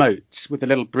call it a moat, with the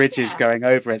little bridges going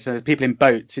over it. So there's people in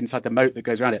boats inside the moat that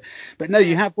goes around it. But no,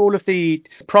 you have all of the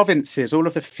provinces, all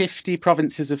of the 50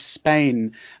 provinces of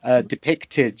Spain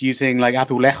depicted using like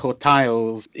azulejo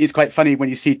tiles. It's quite funny when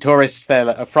you see tourists there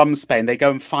that are from Spain, they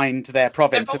go and find their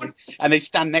province and they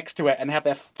stand next to it and have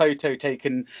their photo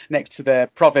taken next to their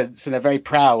province, and they're very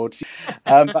proud.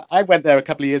 But I went there a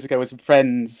couple of years ago with some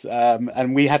friends,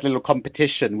 and we had a little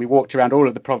competition. We walked around all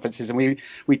of the provinces and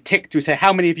we ticked to say,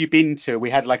 how many have you been to? We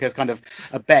had like a kind of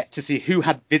a bet to see who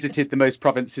had visited the most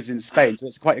provinces in Spain. So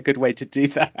it's quite a good way to do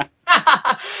that.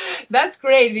 That's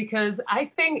great, because I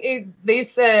think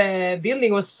this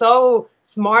building was so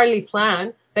smartly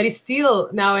planned that it still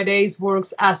nowadays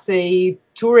works as a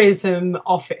tourism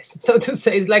office, so to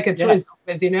say. It's like a tourist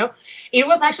office, It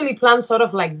was actually planned sort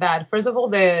of like that. First of all,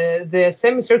 the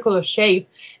semicircular shape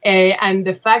and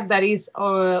the fact that it's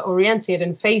oriented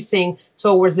and facing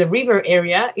towards the river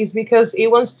area is because it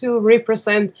wants to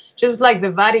represent, just like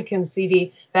the Vatican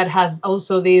City that has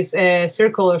also this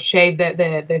circular shape,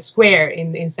 the square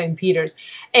in St. Peter's.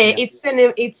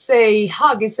 It's a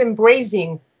hug, it's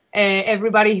embracing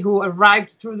everybody who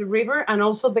arrived through the river, and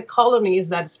also the colonies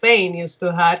that Spain used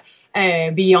to have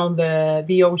beyond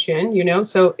the ocean,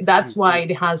 So that's why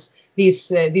it has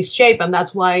this shape, and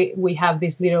that's why we have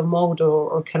this little moat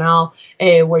or canal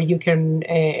where you can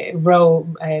row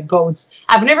boats.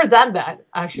 I've never done that,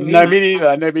 actually. No, me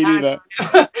neither. No, me neither.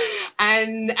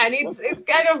 and it's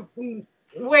kind of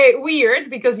way weird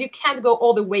because you can't go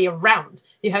all the way around.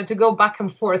 You have to go back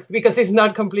and forth because it's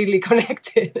not completely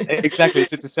connected. Exactly,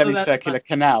 it's just a semicircular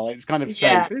canal. It's kind of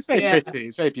strange, but it's very pretty.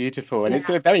 It's very beautiful, and it's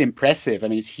very impressive. I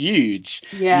mean, it's huge.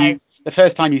 Yes. The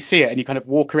first time you see it, and you kind of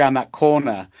walk around that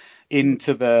corner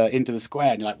into the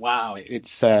square, and you're like, wow,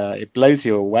 it blows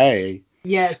you away.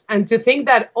 Yes, and to think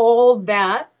that all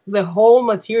that, the whole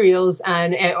materials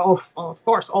and of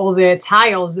course all the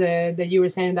tiles that you were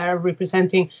saying that are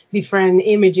representing different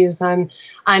images and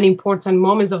important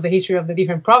moments of the history of the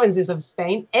different provinces of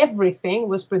Spain, everything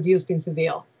was produced in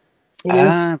Seville.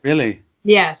 Really?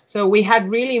 Yes, so we had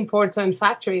really important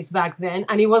factories back then,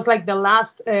 and it was like the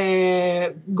last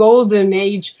golden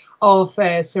age of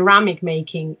ceramic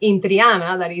making in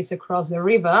Triana, that is across the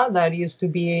river, that used to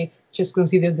be just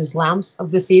considered the slums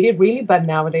of the city, really, but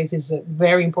nowadays it's a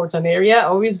very important area,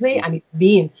 obviously, and it's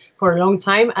been for a long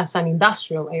time as an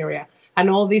industrial area. And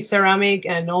all this ceramic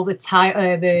and all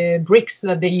the bricks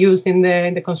that they used in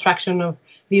the construction of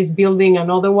this building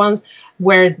and other ones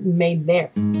were made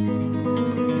there.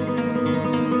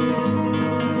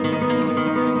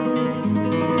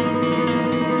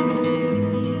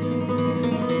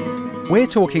 We're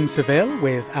talking Seville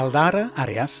with Aldara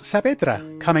Arias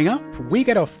Saavedra. Coming up, we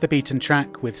get off the beaten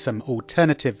track with some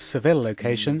alternative Seville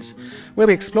locations. We'll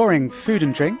be exploring food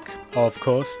and drink, of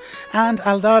course, and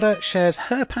Aldara shares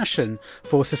her passion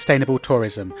for sustainable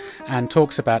tourism and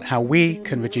talks about how we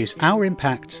can reduce our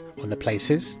impact on the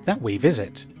places that we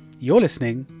visit. You're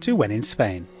listening to When in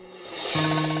Spain.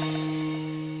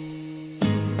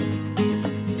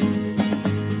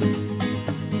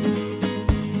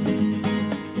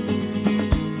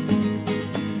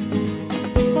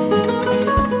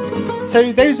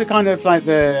 So those are kind of like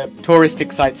the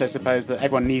touristic sites, I suppose, that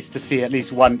everyone needs to see at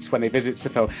least once when they visit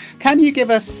Seville. Can you give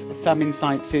us some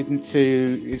insights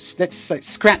into, let's say,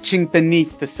 scratching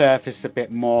beneath the surface a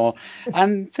bit more,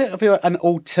 and an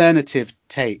alternative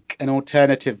take, an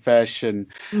alternative version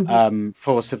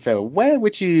for Seville? Where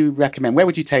would you recommend? Where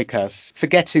would you take us,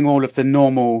 forgetting all of the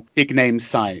normal big name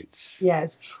sites?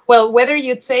 Yes. Well, whether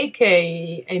you take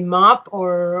a map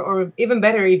or even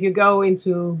better, if you go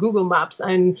into Google Maps,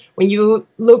 and when you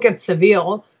look at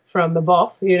Seville from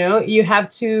above, you have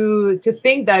to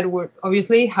think that we're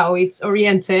obviously how it's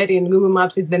oriented in Google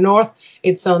Maps is the north,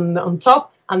 it's on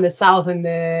top, and the south on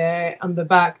the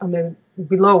back, on the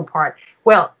below part.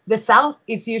 Well, the south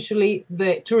is usually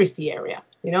the touristy area.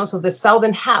 So the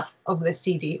southern half of the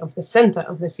city, of the center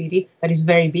of the city, that is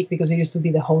very big because it used to be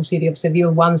the whole city of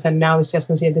Seville once, and now it's just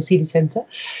considered the city center.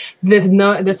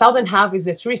 The southern half is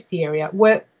the touristy area,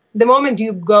 where the moment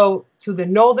you go to the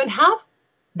northern half,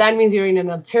 that means you're in an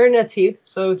alternative,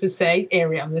 so to say,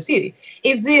 area of the city.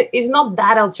 It's not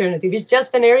that alternative. It's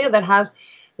just an area that has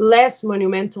less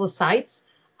monumental sites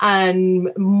and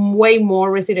way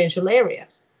more residential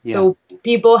areas. Yeah. So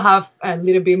people have a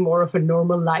little bit more of a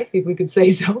normal life, if we could say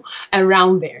so,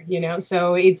 around there,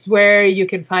 So it's where you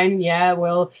can find,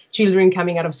 children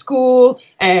coming out of school,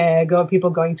 people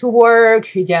going to work,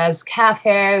 just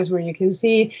cafes where you can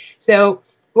see. So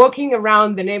walking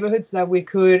around the neighborhoods that we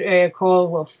could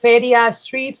call, Feria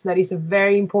streets, that is a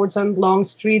very important long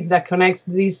street that connects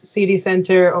this city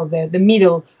center, or the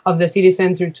middle of the city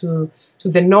center, to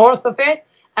the north of it.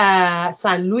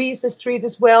 San Luis Street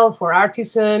as well, for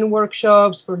artisan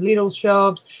workshops, for little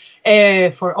shops,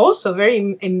 for also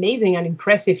very amazing and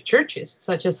impressive churches,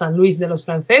 such as San Luis de los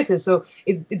Franceses. So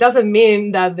it doesn't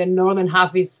mean that the northern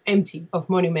half is empty of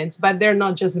monuments, but they're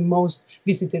not just the most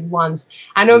visited ones.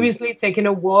 And obviously taking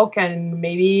a walk and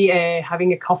maybe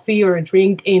having a coffee or a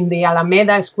drink in the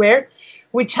Alameda Square,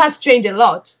 which has changed a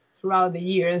lot throughout the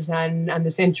years and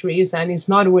the centuries, and it's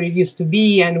not what it used to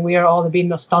be, and we are all a bit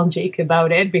nostalgic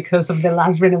about it because of the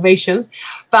last renovations,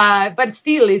 but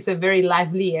still it's a very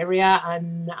lively area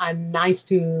and nice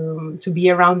to be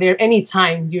around there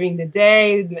anytime during the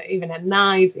day, even at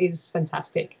night. Is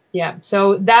fantastic.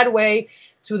 So that way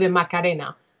to the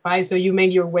Macarena, right? So you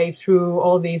make your way through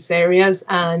all these areas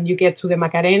and you get to the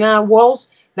Macarena walls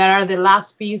that are the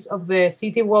last piece of the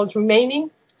city walls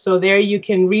remaining. So there you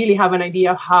can really have an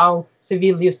idea of how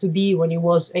Seville used to be when it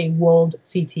was a walled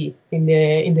city in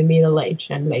the Middle Age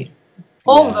and later.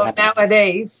 Although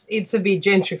nowadays it's a bit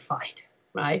gentrified.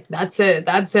 right? That's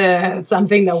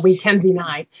something that we can't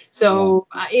deny. So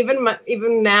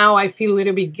even now, I feel a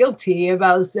little bit guilty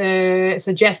about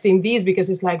suggesting these, because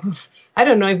it's like, oof, I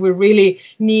don't know if we really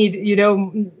need,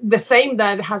 the same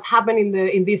that has happened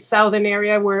in this southern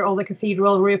area where all the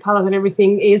cathedral, royal palace, and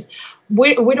everything is.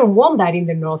 We don't want that in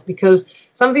the north, because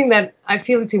something that I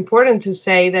feel it's important to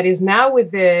say that is now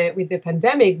with the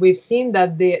pandemic, we've seen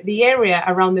that the area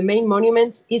around the main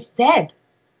monuments is dead.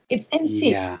 It's empty.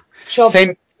 Yeah. Shops Same.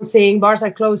 are closing, bars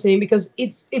are closing, because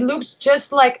it looks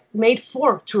just like made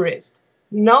for tourists.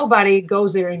 Nobody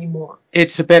goes there anymore.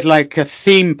 It's a bit like a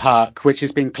theme park which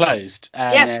has been closed,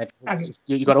 and Yes. it's just,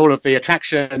 you've got all of the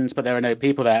attractions, but there are no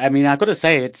people there. I mean, I've got to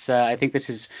say, it's I think this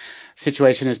is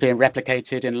situation is being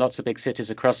replicated in lots of big cities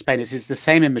across Spain. It's the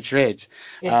same in Madrid,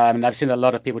 Yes. and I've seen a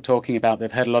lot of people talking about.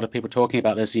 They've heard a lot of people talking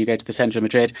about this. You go to the centre of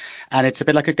Madrid, and it's a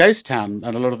bit like a ghost town,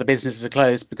 and a lot of the businesses are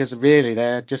closed because really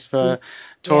they're just for Yeah.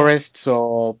 tourists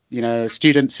or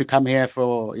students who come here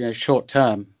for short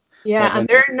term. Yeah, But and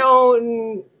then, there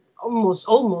are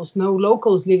almost no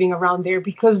locals living around there,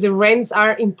 because the rents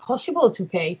are impossible to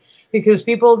pay, because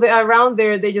people around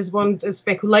there, they just want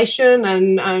speculation,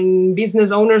 and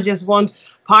business owners just want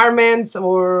apartments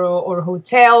or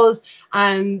hotels,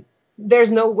 and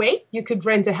there's no way you could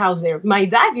rent a house there. My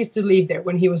dad used to live there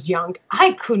when he was young.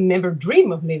 I could never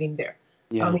dream of living there.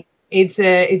 I yeah. mean,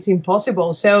 it's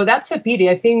impossible. So that's a pity.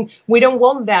 I think we don't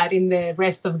want that in the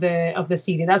rest of the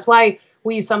city. That's why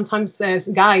we sometimes as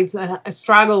guides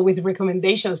struggle with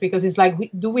recommendations, because it's like,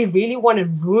 do we really want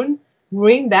to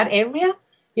ruin that area?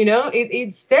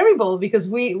 It's terrible, because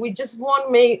we just want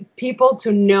people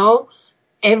to know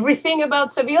everything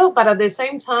about Seville, but at the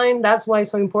same time, that's why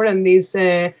it's so important, this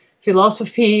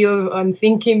philosophy on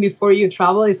thinking before you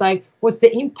travel is like, what's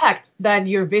the impact that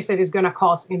your visit is going to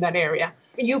cause in that area?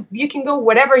 You can go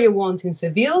whatever you want in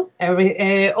Seville.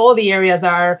 All the areas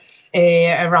are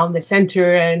around the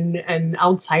center and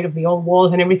outside of the old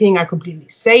walls and everything are completely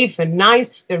safe and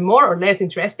nice. They're more or less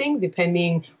interesting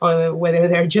depending on whether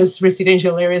they're just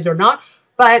residential areas or not.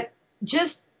 But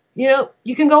just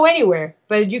you can go anywhere,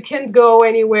 but you can't go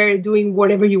anywhere doing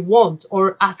whatever you want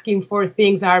or asking for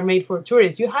things that are made for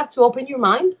tourists. You have to open your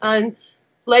mind and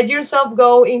let yourself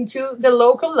go into the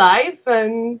local life,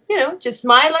 and just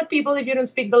smile at people if you don't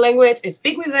speak the language, and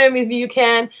speak with them if you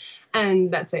can,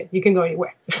 and that's it. You can go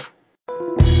anywhere.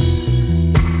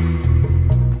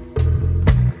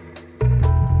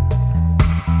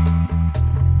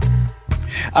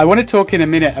 I want to talk in a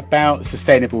minute about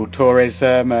sustainable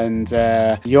tourism and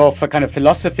your kind of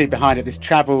philosophy behind it, this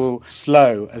travel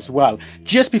slow as well.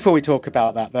 Just before we talk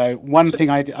about that, though, one thing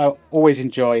I always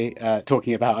enjoy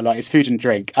talking about a lot is food and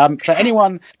drink. For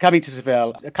anyone coming to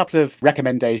Seville, a couple of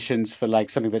recommendations for like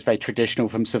something that's very traditional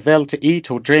from Seville to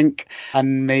eat or drink,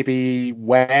 and maybe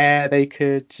where they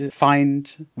could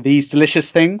find these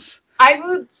delicious things. I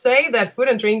would say that food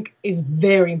and drink is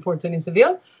very important in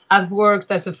Seville. I've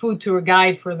worked as a food tour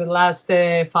guide for the last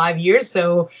 5 years,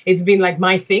 so it's been like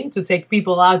my thing to take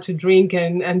people out to drink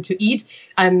and to eat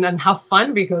and have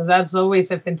fun, because that's always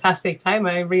a fantastic time.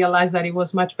 I realized that it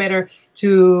was much better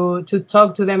to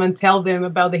talk to them and tell them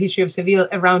about the history of Seville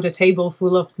around a table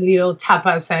full of little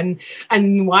tapas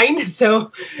and wine.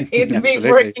 So it's been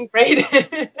working great.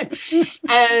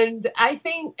 And I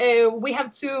think we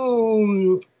have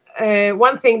to.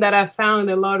 One thing that I've found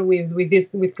a lot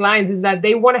with clients is that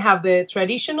they want to have the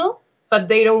traditional, but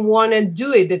they don't want to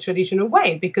do it the traditional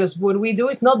way, because what we do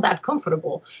is not that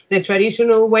comfortable. The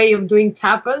traditional way of doing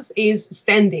tapas is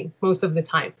standing most of the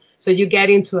time. So you get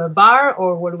into a bar,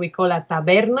 or what we call a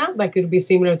taberna, that could be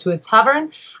similar to a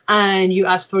tavern, and you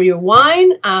ask for your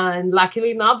wine, and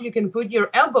luckily enough, you can put your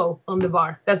elbow on the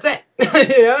bar. That's it.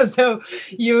 So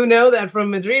that from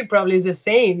Madrid probably is the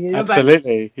same.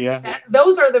 Absolutely, yeah.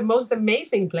 Those are the most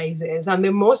amazing places and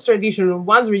the most traditional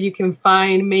ones, where you can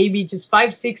find maybe just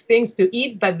 5-6 things to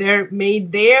eat, but they're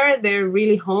made there. They're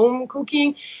really home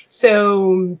cooking.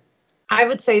 So I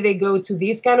would say they go to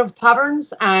these kind of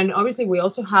taverns. And obviously we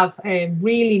also have a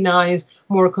really nice,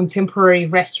 more contemporary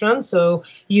restaurants. So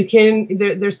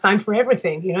there's time for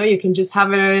everything. You can just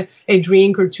have a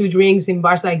drink or 2 drinks in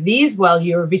bars like these while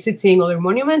you're visiting other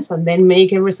monuments, and then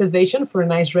make a reservation for a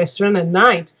nice restaurant at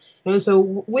night.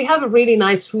 So we have a really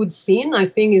nice food scene. I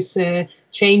think it's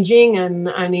changing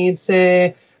and it's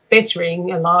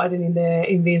bettering a lot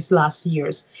in these last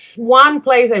years. One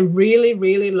place I really,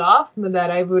 really love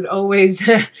that I would always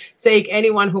take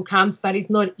anyone who comes, but it's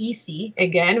not easy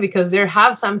again, because there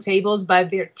have some tables,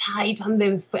 but they're tight and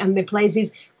the place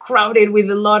is crowded with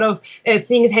a lot of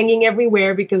things hanging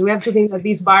everywhere, because we have to think that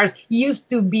these bars used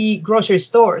to be grocery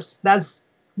stores. That's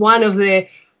one of the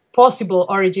possible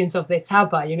origins of the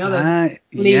tapa. You know that.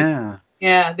 Yeah.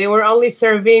 Yeah, they were only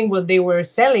serving what they were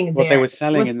selling What they there. were It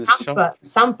selling was in the shop.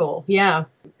 sample, yeah.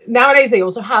 Nowadays they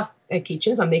also have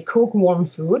kitchens and they cook warm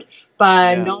food,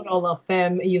 but Yeah. not all of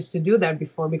them used to do that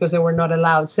before because they were not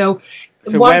allowed. So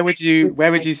So one where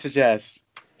would you suggest?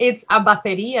 it's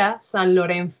Abacería San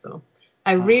Lorenzo.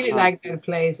 I really Uh-huh. like that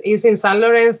place. It's in San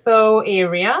Lorenzo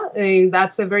area.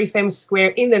 That's a very famous square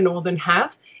in the northern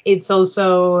half. It's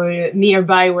also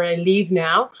nearby where I live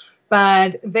now.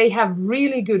 But they have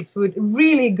really good food,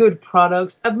 really good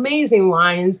products, amazing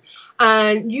wines.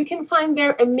 And you can find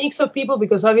there a mix of people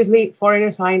because obviously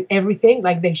foreigners find everything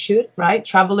like they should, right?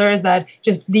 Travelers that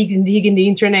just dig and dig in the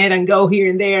internet and go here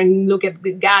and there and look at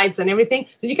the guides and everything.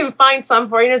 So you can find some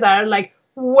foreigners that are like,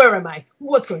 where am I?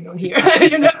 What's going on here?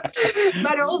 you know,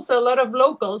 but also a lot of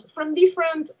locals from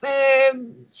different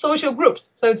social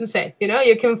groups, so to say. You know,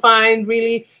 you can find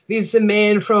really these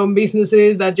men from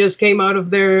businesses that just came out of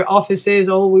their offices,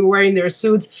 all wearing their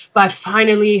suits, but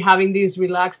finally having this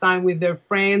relaxed time with their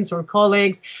friends or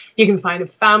colleagues. You can find a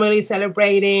family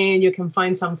celebrating. You can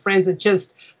find some friends that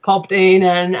just popped in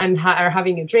and are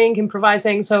having a drink,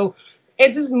 improvising. So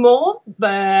it's small,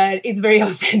 but it's very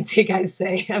authentic, I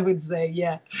would say,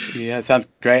 yeah. Yeah, it sounds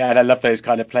great. And I love those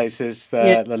kind of places.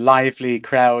 Yeah. The lively,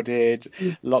 crowded,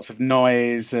 lots of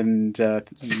noise and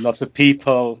lots of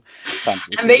people. And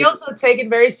they Fantastic. also take it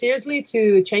very seriously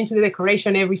to change the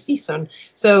decoration every season.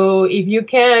 So if you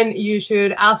can, you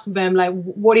should ask them like,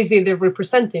 what is it they're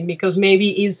representing? Because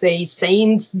maybe it's a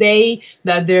Saint's Day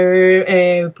that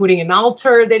they're putting an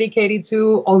altar dedicated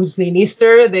to. Obviously, in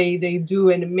Easter, they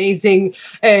do an amazing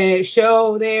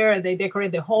show there. They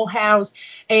decorate the whole house,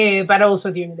 but also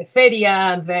during the feria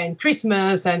and then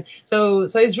Christmas. And so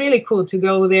it's really cool to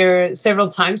go there several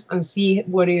times and see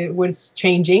what's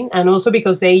changing. And also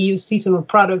because they use seasonal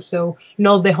products, so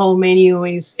not the whole menu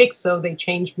is fixed, so they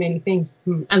change many things.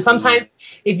 And sometimes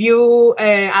if you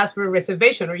ask for a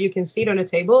reservation or you can sit on a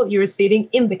table, you're sitting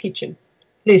in the kitchen,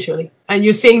 literally, and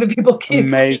you're seeing the people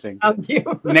Amazing. around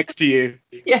you. Next to you.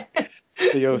 Yeah.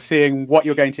 So you're seeing what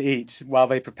you're going to eat while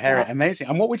they prepare it. Amazing.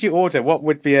 And what would you order? What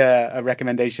would be a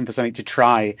recommendation for something to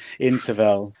try in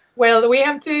Seville? Well, we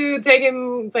have to take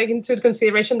into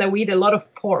consideration that we eat a lot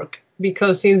of pork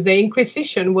because since the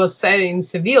Inquisition was set in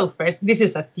Seville first, this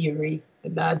is a theory.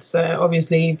 That's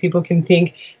obviously people can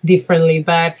think differently,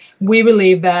 but we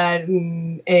believe that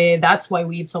that's why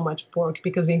we eat so much pork,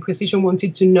 because the Inquisition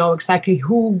wanted to know exactly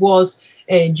who was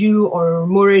a Jew or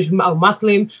Moorish or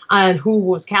Muslim and who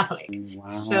was Catholic. Wow.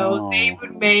 So they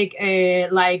would make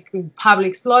like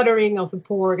public slaughtering of the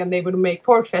pork, and they would make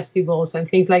pork festivals and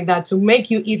things like that to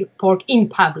make you eat pork in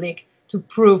public to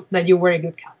prove that you were a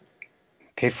good Catholic.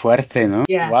 Qué fuerte, ¿no?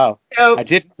 Yeah. Wow. So I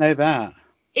didn't know that.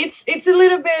 it's a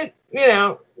little bit,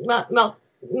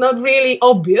 not really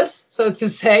obvious, so to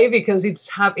say, because it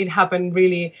happened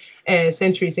really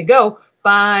centuries ago.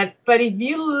 But if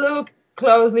you look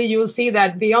closely, you will see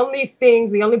that the only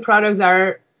products that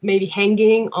are maybe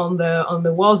hanging on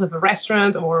the walls of a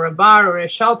restaurant or a bar or a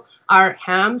shop are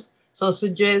hams,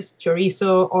 sausages,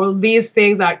 chorizo, all these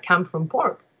things that come from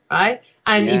pork, right?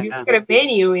 And if you look at a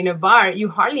menu in a bar, you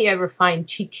hardly ever find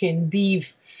chicken,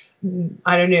 beef,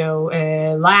 I don't know,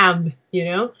 lamb,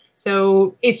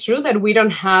 So it's true that we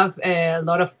don't have a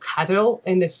lot of cattle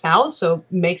in the south, so it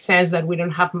makes sense that we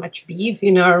don't have much beef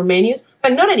in our menus,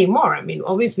 but not anymore. I mean,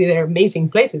 obviously there are amazing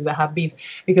places that have beef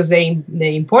because they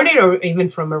import it or even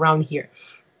from around here.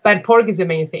 But pork is the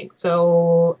main thing.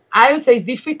 So I would say it's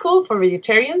difficult for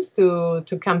vegetarians to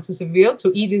come to Seville,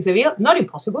 to eat in Seville. Not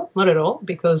impossible, not at all,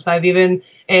 because I've even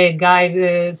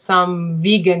guided some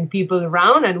vegan people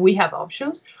around and we have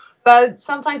options. But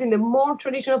sometimes in the more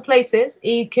traditional places,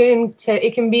 it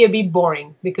can be a bit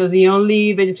boring because the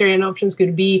only vegetarian options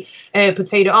could be a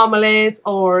potato omelette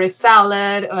or a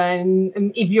salad.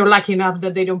 And if you're lucky enough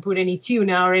that they don't put any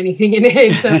tuna or anything in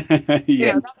it, so,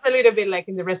 that's a little bit like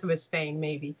in the rest of Spain,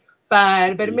 maybe.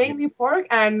 But mainly pork,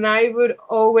 and I would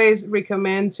always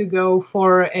recommend to go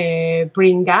for a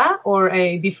bringa or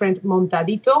a different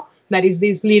montadito. That is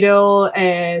this little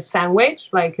sandwich,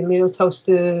 like a little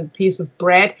toasted piece of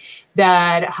bread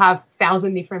that have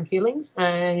 1,000 different fillings.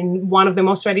 And one of the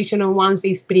most traditional ones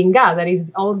is bringa, that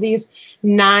is all these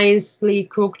nicely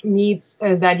cooked meats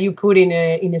that you put in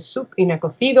a soup, in a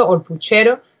cocido or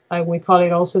puchero, like we call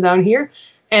it also down here.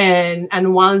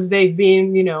 And once they've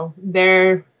been,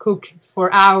 they're cooked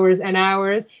for hours and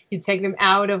hours, you take them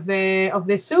out of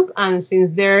the soup, and since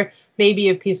they're maybe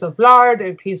a piece of lard,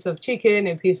 a piece of chicken,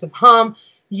 a piece of ham,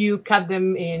 you cut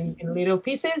them in little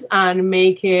pieces and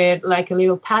make it like a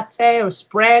little pate or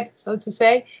spread, so to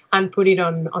say, and put it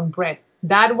on bread.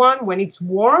 that one, when it's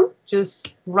warm,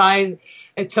 just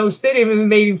toast it, even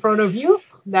maybe in front of you.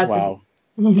 That's Wow.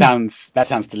 it. That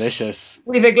sounds delicious.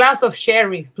 With a glass of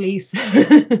sherry, please.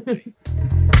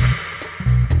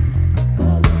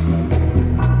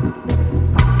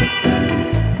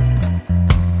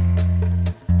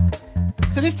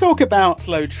 So let's talk about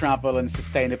slow travel and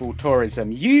sustainable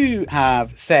tourism. You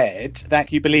have said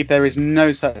that you believe there is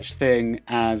no such thing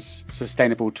as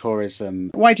sustainable tourism.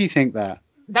 Why do you think that?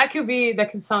 That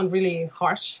could sound really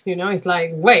harsh, it's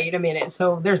like, wait a minute,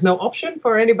 so there's no option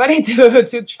for anybody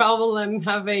to travel and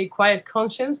have a quiet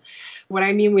conscience. What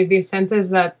I mean with this sentence is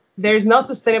that there's no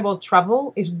sustainable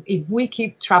travel is if we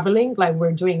keep traveling like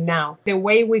we're doing now. The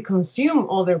way we consume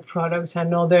other products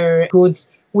and other goods,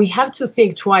 we have to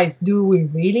think twice. Do we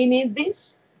really need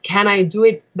this? Can I do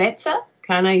it better?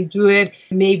 Can I do it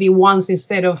maybe once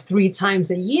instead of 3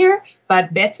 times a year,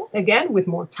 but better, again, with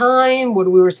more time, what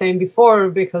we were saying before,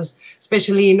 because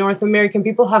especially North American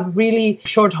people have really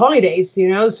short holidays,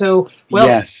 so,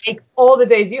 Yes. Take all the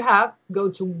days you have, go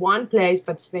to one place,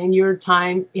 but spend your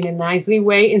time in a nicely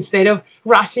way instead of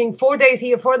rushing 4 days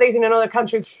here, 4 days in another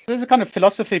country. There's a kind of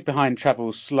philosophy behind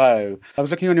travel slow. I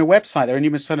was looking on your website. There are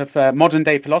numerous sort of modern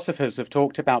day philosophers who have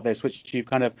talked about this, which you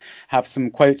kind of have some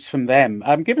quotes from them.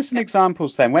 Give us some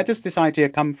examples then. Where does this idea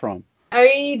come from?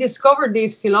 I discovered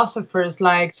these philosophers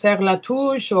like Serre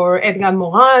Latouche or Edgar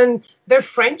Morin. They're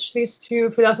French, these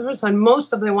two philosophers, and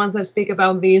most of the ones that speak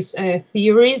about these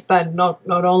theories, but not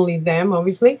only them,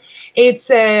 obviously.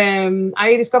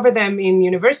 I discovered them in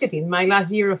university, in my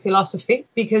last year of philosophy,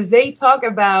 because they talk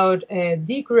about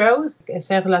degrowth,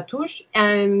 Serre Latouche,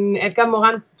 and Edgar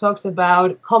Morin talks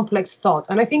about complex thought.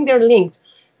 And I think they're linked.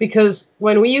 Because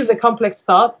when we use a complex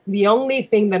thought, the only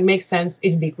thing that makes sense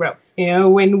is degrowth.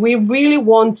 When we really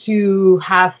want to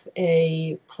have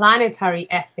a planetary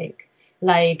ethic,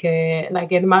 like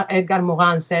Edgar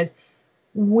Morin says,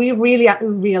 we really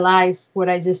realize what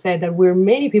I just said, that we're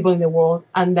many people in the world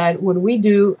and that what we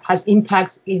do has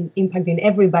impact in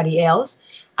everybody else.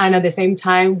 And at the same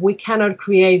time, we cannot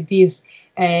create this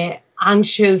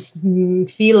anxious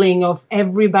feeling of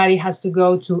everybody has to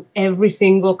go to every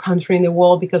single country in the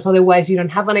world, because otherwise you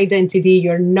don't have an identity,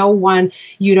 you're no one,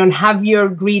 you don't have your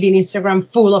grid in Instagram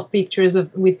full of pictures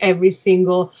with every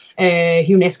single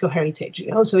UNESCO heritage,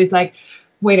 so it's like,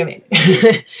 wait a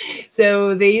minute.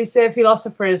 So these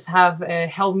philosophers have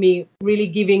helped me really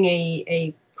giving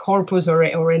a corpus or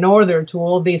an order to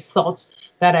all these thoughts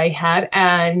that I had,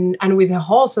 and with the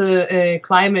whole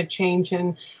climate change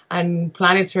and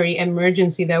planetary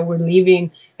emergency that we're living,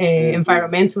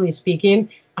 environmentally speaking,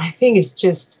 I think it's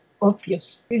just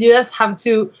obvious. You just have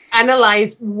to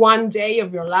analyze one day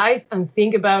of your life and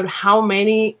think about how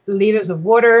many liters of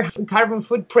water, carbon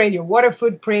footprint, your water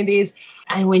footprint is.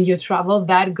 And when you travel,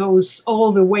 that goes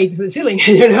all the way to the ceiling.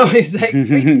 It's like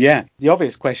yeah. The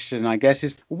obvious question, I guess,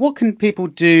 is what can people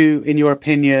do, in your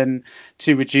opinion,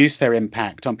 to reduce their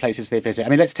impact on places they visit? I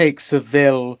mean, let's take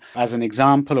Seville as an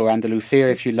example, or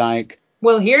Andalusia, if you like.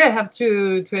 Well, here I have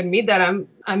to admit that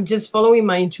I'm just following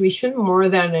my intuition more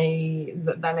than a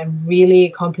really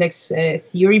complex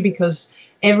theory, because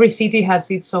every city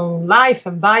has its own life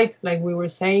and vibe, like we were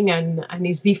saying, and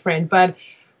it's different. But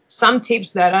some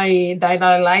tips that I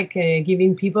like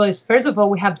giving people is, first of all,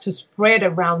 we have to spread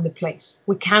around the place.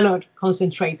 We cannot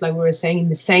concentrate, like we were saying, in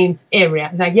the same area.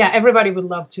 Like, yeah, everybody would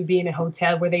love to be in a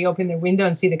hotel where they open their window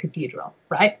and see the cathedral,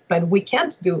 right? But we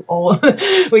can't do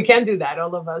that,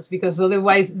 all of us, because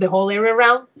otherwise the whole area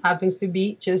around happens to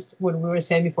be just what we were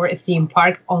saying before, a theme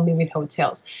park only with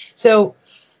hotels. So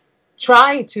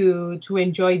try to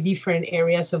enjoy different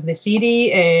areas of the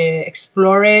city,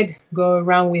 explore it, go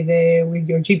around with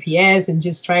your GPS and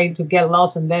just try to get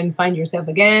lost and then find yourself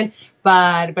again.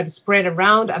 But spread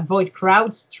around, avoid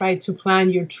crowds, try to plan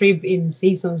your trip in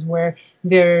seasons where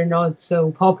they're not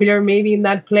so popular maybe in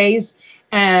that place,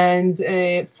 and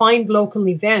find local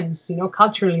events,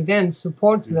 cultural events,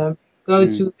 support them. Go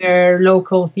to their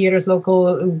local theaters,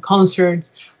 local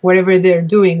concerts, whatever they're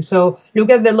doing. So look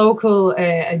at the local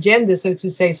agenda, so to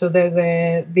say, so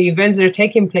the events that are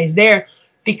taking place there,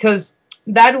 because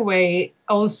that way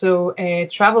also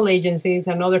travel agencies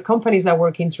and other companies that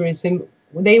work in tourism,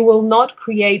 they will not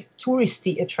create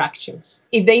touristy attractions.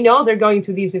 If they know they're going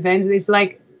to these events, it's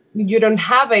like you don't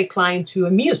have a client to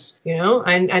amuse,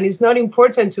 and it's not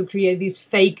important to create these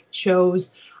fake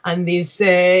shows and these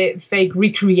fake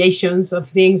recreations of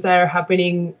things that are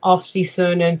happening off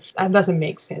season, and that doesn't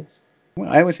make sense. Well,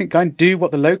 I always think go and do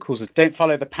what the locals are. Don't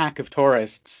follow the pack of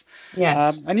tourists.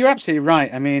 Yes. And you're absolutely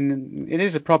right. I mean, it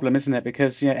is a problem, isn't it?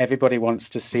 Because everybody wants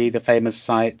to see the famous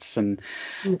sites, and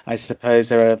Mm, I suppose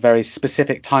there are very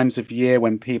specific times of year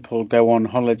when people go on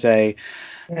holiday.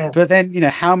 yeah. But then,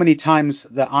 how many times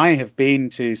that I have been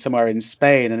to somewhere in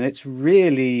Spain, and it's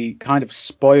really kind of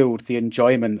spoiled the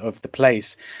enjoyment of the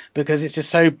place because it's just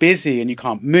so busy and you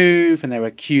can't move and there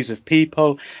are queues of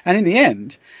people. And in the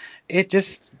end, it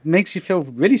just makes you feel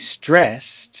really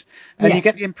stressed. And you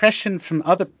get Yes. the impression from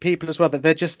other people as well that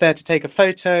they're just there to take a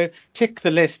photo, tick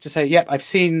the list to say, yep, I've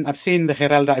seen the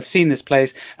Giralda, I've seen this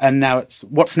place, and now it's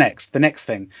what's next, the next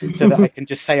thing, so that I can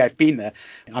just say I've been there.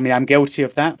 I mean, I'm guilty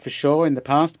of that for sure in the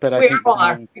past, but I We think all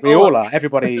are. We we all are. all are.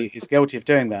 Everybody is guilty of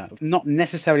doing that. Not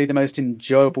necessarily the most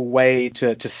enjoyable way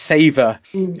to savor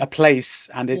Mm, a place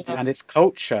yeah. and its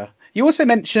culture. You also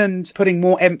mentioned putting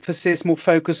more emphasis, more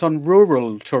focus on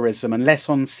rural tourism and less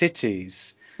on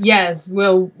cities. Yes,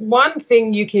 well, one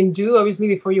thing you can do obviously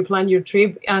before you plan your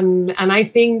trip, and I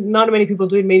think not many people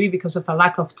do it maybe because of a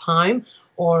lack of time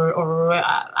or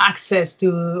access to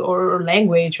or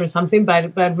language or something,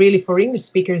 but really for English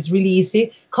speakers, really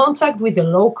easy. Contact with the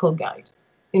local guide.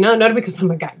 Not because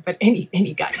I'm a guide, but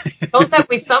any guide. Contact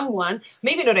with someone,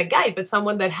 maybe not a guide, but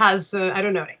someone that has I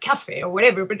don't know, a cafe or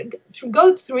whatever. But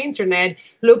go through internet,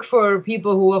 look for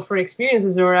people who offer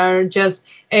experiences or are just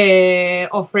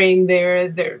offering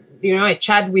their a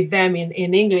chat with them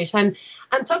in English and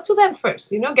talk to them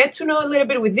first. Get to know a little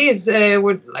bit with this.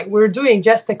 We're doing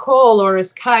just a call or a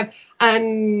Skype,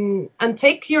 and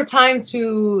take your time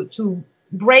to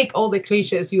break all the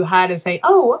cliches you had and say,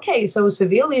 oh, okay, so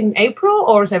Seville in April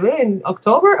or Seville in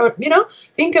October, or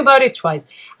think about it twice.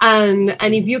 And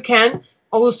if you can,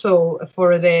 also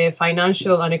for the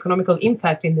financial and economical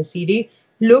impact in the city,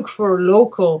 look for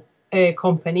local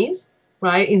companies,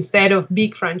 right, instead of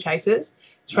big franchises.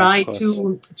 Of Try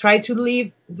course. to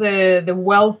leave the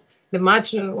wealth, the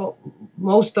much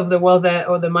most of the wealth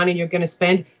or the money you're going to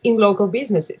spend in local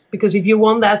businesses, because if you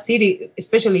want that city,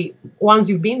 especially once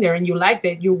you've been there and you liked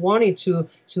it, you want it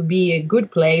to be a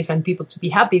good place and people to be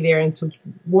happy there and to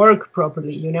work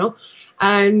properly,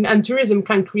 and tourism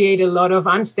can create a lot of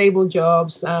unstable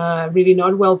jobs, really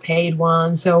not well paid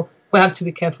ones. So we have to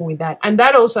be careful with that. And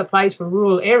that also applies for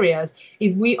rural areas.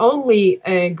 If we only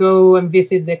go and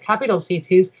visit the capital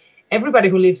cities, everybody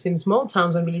who lives in small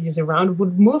towns and villages around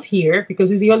would move here because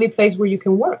it's the only place where you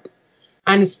can work.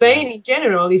 And Yeah. Spain in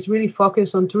general is really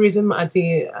focused on tourism as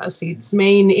its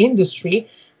main industry.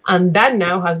 And that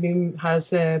now has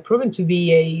proven to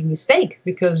be a mistake,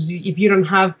 because if you don't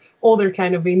have other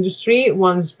kind of industry,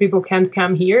 once people can't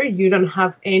come here, you don't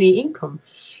have any income.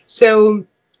 So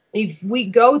if we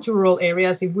go to rural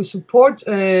areas, if we support,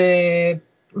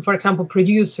 for example,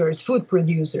 food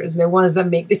producers, the ones that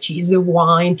make the cheese, the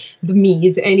wine, the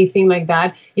meat, anything like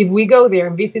that, if we go there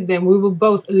and visit them, we will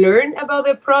both learn about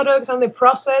the products and the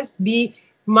process, be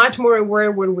much more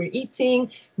aware when we're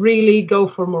eating, really go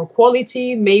for more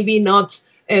quality, maybe not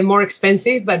more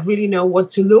expensive, but really know what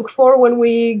to look for when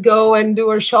we go and do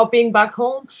our shopping back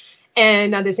home.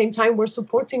 And at the same time, we're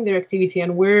supporting their activity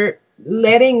and we're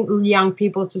letting young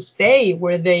people to stay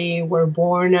where they were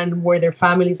born and where their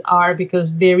families are,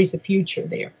 because there is a future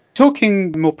there.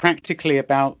 Talking more practically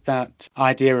about that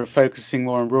idea of focusing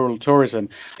more on rural tourism,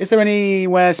 is there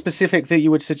anywhere specific that you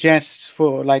would suggest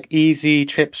for like easy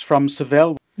trips from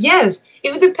Seville? Yes,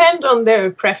 it would depend on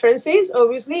their preferences.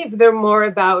 Obviously, if they're more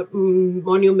about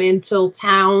monumental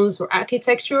towns or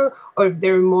architecture, or if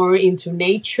they're more into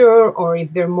nature, or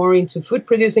if they're more into food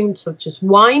producing, such as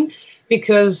wine.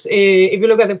 Because if you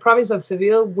look at the province of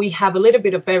Seville, we have a little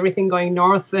bit of everything going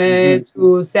north Hmm.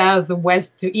 to south,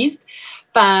 west to east.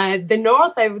 But the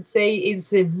north, I would say,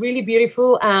 is a really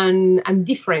beautiful and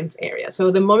different area. So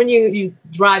the moment you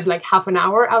drive like half an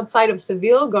hour outside of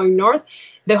Seville going north,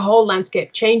 the whole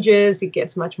landscape changes. It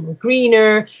gets much more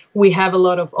greener. We have a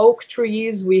lot of oak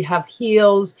trees. We have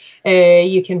hills.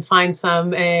 You can find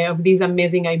some of these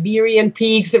amazing Iberian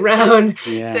peaks around.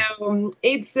 So Yeah.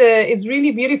 it's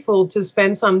really beautiful to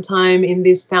spend some time in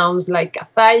these towns like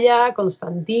Cazalla,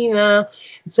 Constantina.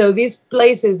 So these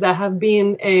places that have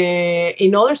been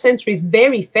in other centuries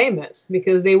very famous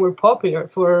because they were popular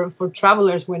for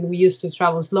travelers when we used to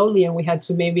travel slowly and we had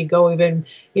to maybe go even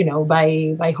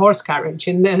by horse carriage,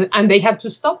 and they had to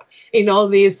stop in all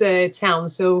these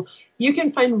towns. So you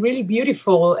can find really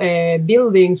beautiful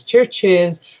buildings,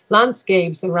 churches,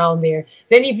 landscapes around there.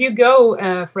 Then if you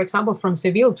go, for example, from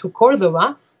Seville to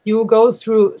Cordoba, you will go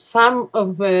through some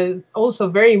of also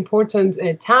very important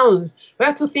towns. We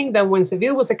have to think that when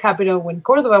Seville was the capital, when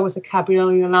Cordoba was the capital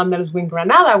in Al-Andalus, when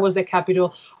Granada was the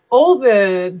capital, all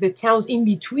the towns in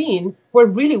between were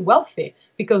really wealthy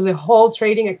because the whole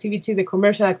trading activity, the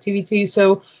commercial activity.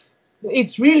 So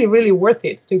it's really, really worth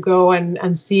it to go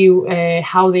and see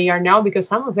how they are now, because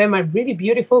some of them are really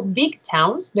beautiful, big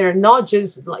towns. They're not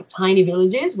just like tiny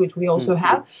villages, which we also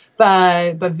have,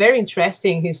 but very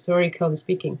interesting historically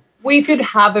speaking. We could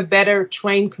have a better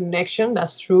train connection.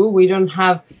 That's true. We don't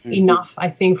have enough, I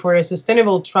think, for a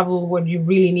sustainable travel. What you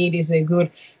really need is a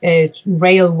good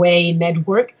railway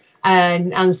network.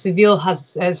 And Seville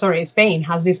has, Spain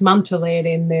has dismantled it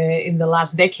in the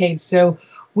last decade. So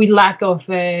we lack of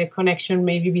connection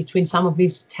maybe between some of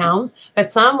these towns,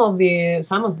 but some of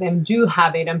them do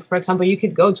have it. And for example, you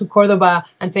could go to Cordoba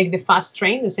and take the fast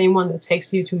train, the same one that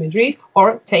takes you to Madrid,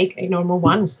 or take a normal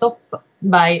one and stop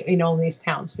by in all these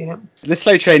towns, The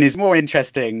slow train is more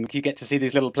interesting. You get to see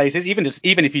these little places, even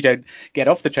if you don't get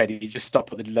off the train, you just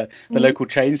stop at the local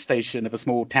train station of a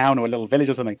small town or a little village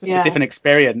or something. It's just a different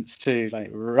experience to like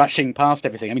rushing past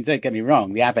everything. I mean, don't get me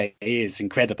wrong, the AVE is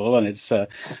incredible and it's a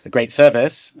great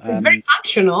service. It's very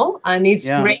functional, and it's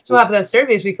great to have that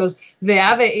service, because the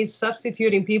AVE is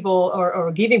substituting people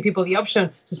or giving people the option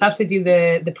to substitute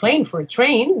the plane for a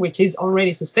train, which is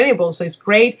already sustainable. So it's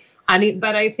great.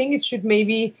 But I think it should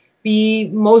maybe be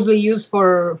mostly used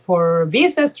for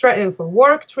business, for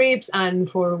work trips, and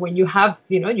for when you have,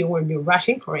 when you're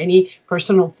rushing for any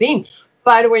personal thing.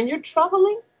 But when you're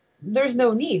traveling, there's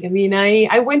no need. I mean,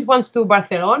 I went once to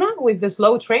Barcelona with the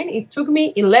slow train. It took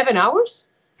me 11 hours.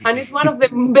 And it's one of the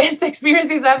best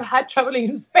experiences I've had traveling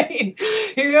in Spain.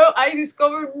 I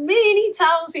discovered many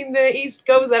towns in the East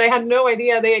Coast that I had no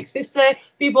idea they existed.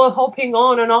 People hopping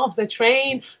on and off the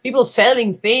train, people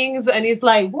selling things. And it's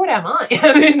like, what am I?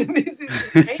 I mean, this is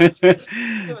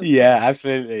strange. Yeah,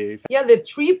 absolutely. Yeah, the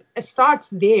trip starts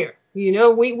there. We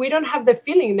don't have the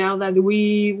feeling now that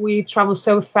we travel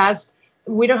so fast.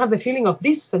 We don't have the feeling of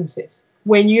distances.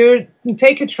 When you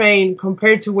take a train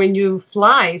compared to when you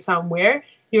fly somewhere,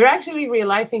 you're actually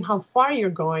realizing how far you're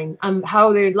going and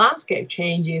how the landscape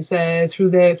changes through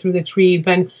the trip,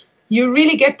 and you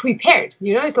really get prepared.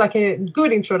 It's like a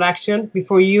good introduction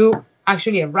before you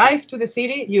actually arrive to the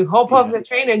city. You hop off the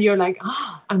train and you're like,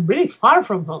 I'm really far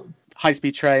from home.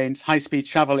 High-speed trains, high-speed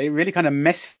travel, it really kind of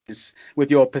messes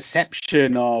with your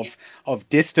perception of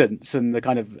distance and the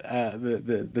kind of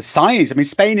the size. I mean,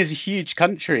 Spain is a huge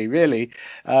country, really,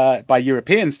 by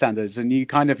European standards, and you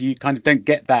kind of don't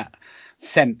get that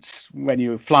sense when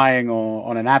you're flying or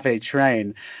on an AVE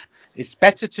train. It's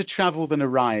better to travel than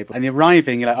arrive. And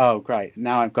arriving, you're like, oh great,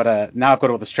 now I've got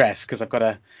all the stress because I've got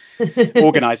to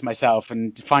organize myself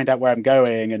and find out where I'm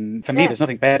going. And for me, there's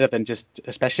nothing better than just,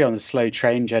 especially on a slow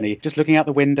train journey, just looking out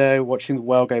the window, watching the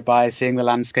world go by, seeing the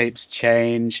landscapes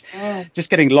change, just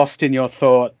getting lost in your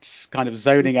thoughts, kind of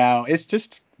zoning out. It's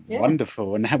just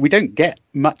wonderful. And we don't get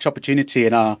much opportunity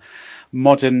in our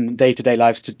modern day-to-day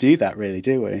lives to do that, really,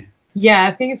 do we? Yeah,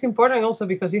 I think it's important also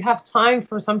because you have time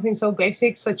for something so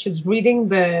basic such as reading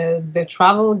the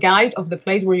travel guide of the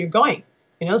place where you're going.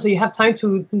 So you have time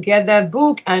to get that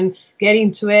book and get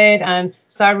into it and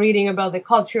start reading about the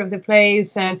culture of the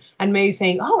place and maybe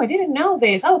saying, I didn't know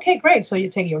this. Okay, great. So you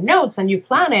take your notes and you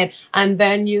plan it, and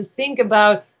then you think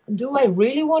about, do I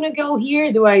really want to go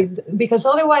here? Because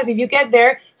otherwise, if you get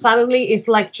there, suddenly it's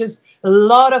like just a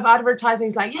lot of advertising.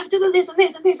 It's like, you have to do this and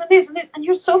this and this and this and this. And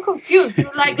you're so confused.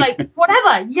 You're like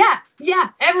whatever. Yeah,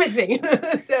 everything.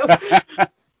 So.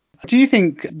 Do you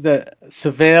think that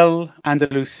Seville,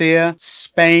 Andalusia,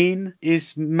 Spain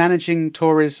is managing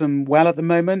tourism well at the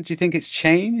moment? Do you think it's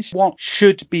changed? What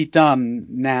should be done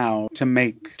now to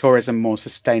make tourism more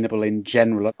sustainable in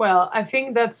general? Well, I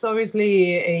think that's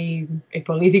obviously a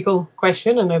political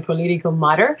question and a political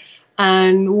matter.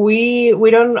 And we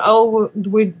don't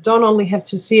only have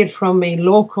to see it from a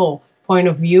local point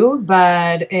of view,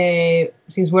 but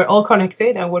since we're all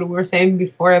connected, and what we were saying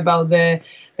before about the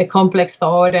complex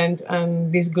thought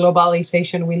and this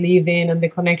globalization we live in and the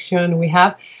connection we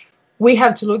have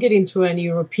to look at it into an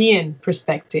European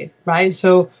perspective, right?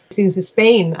 So since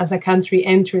Spain as a country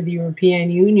entered the European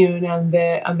Union and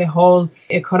the whole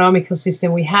economical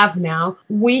system we have now,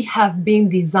 we have been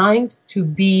designed to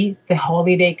be the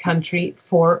holiday country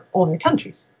for other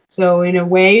countries. So in a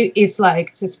way, it's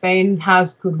like Spain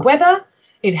has good weather.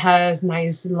 It has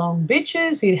nice long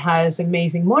beaches. It has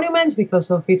amazing monuments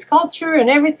because of its culture and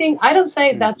everything. I don't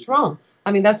say that's wrong.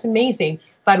 I mean, that's amazing.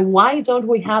 But why don't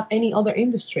we have any other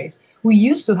industries? We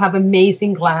used to have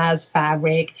amazing glass,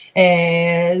 fabric,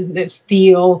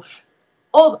 steel,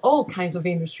 all kinds of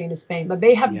industry in Spain, but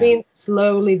they have been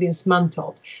slowly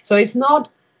dismantled. So it's not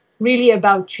really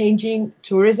about changing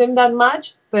tourism that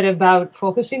much, but about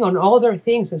focusing on other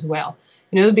things as well.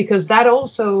 because that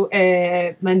also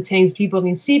maintains people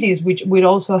in cities, which would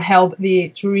also help the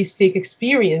touristic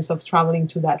experience of traveling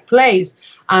to that place,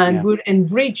 and would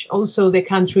enrich also the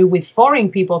country with foreign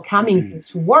people coming here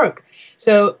to work.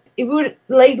 So it would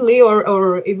lately,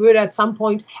 or it would at some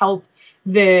point help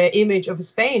the image of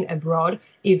Spain abroad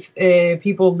if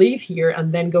people live here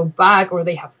and then go back, or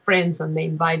they have friends and they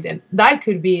invite them. That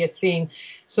could be a thing.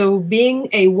 So being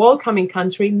a welcoming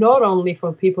country, not only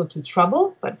for people to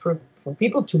travel, but for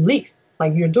people to live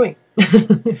like you're doing.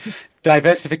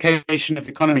 Diversification of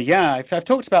the economy. Yeah, I've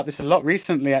talked about this a lot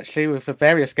recently, actually, with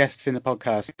various guests in the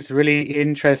podcast. It's a really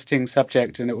interesting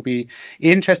subject, and it will be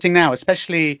interesting now,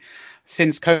 especially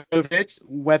since COVID,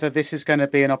 whether this is going to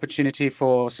be an opportunity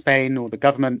for Spain or the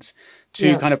government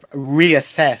to kind of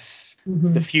reassess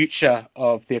the future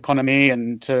of the economy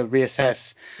and to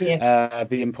reassess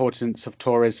the importance of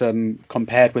tourism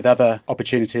compared with other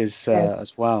opportunities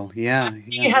as well.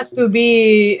 It has to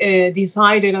be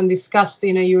decided and discussed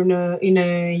in a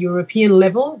European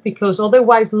level, because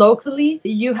otherwise locally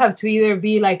you have to either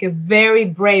be like a very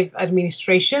brave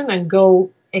administration and go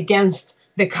against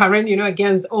the current,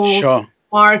 against all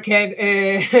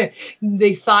market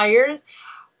desires,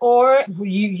 or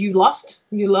you lost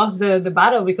the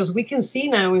battle, because we can see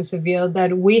now in Seville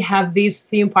that we have this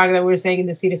theme park that we're saying in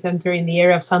the city center in the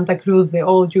area of Santa Cruz, the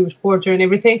old Jewish quarter and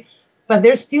everything, but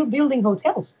they're still building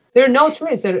hotels. There are no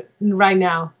tourists right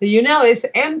now. It's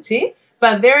empty,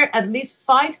 but there are at least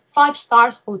five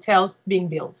stars hotels being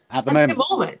built at the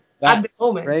moment.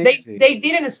 Crazy. They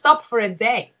didn't stop for a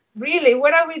day. Really,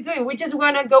 what are we doing? We just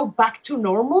want to go back to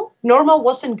normal. Normal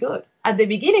wasn't good at the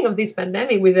beginning of this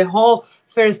pandemic, with the whole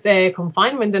first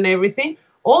confinement and everything.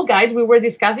 All guys, we were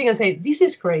discussing and saying, this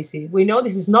is crazy. We know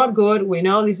this is not good. We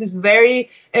know this is very,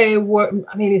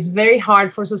 it's very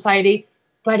hard for society.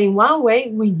 But in one way,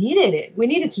 we needed it. We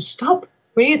needed to stop.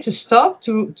 We needed to stop,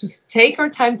 to take our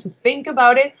time to think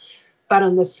about it. But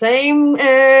on the same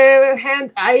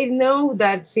hand, I know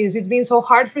that since it's been so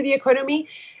hard for the economy,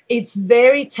 it's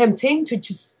very tempting to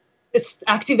just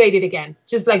activate it again,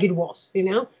 just like it was,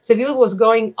 Seville was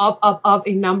going up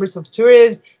in numbers of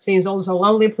tourists, since also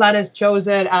Lonely Planet chose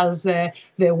it as the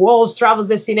world's travel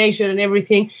destination and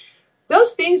everything.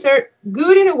 Those things are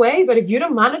good in a way, but if you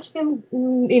don't manage them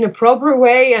in a proper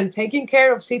way and taking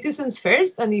care of citizens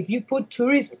first, and if you put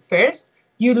tourists first,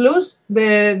 you lose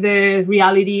the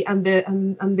reality and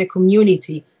the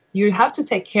community. You have to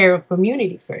take care of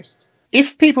community first.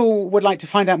 If people would like to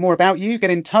find out more about you, get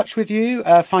in touch with you,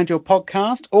 find your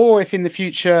podcast, or if in the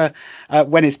future,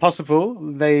 when it's possible,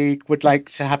 they would like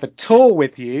to have a tour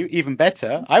with you, even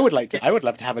better. I would love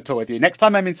to have a tour with you. Next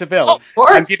time I'm in Seville,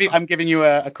 I'm giving you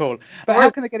a call. But how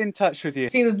can they get in touch with you?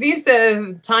 Since these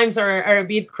times are a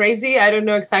bit crazy, I don't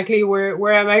know exactly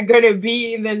where am I going to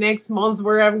be in the next months,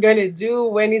 where I'm going to do,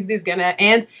 when is this going to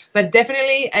end. But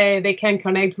definitely they can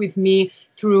connect with me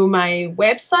through my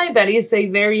website. That is a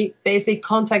very basic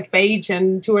contact page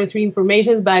and 2 or 3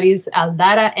 informations, but is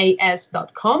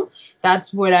aldaraas.com.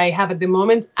 That's what I have at the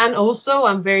moment. And also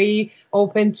I'm very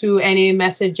open to any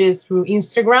messages through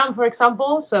Instagram, for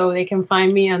example. So they can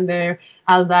find me under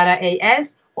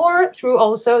aldaraas, or through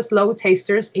also Slow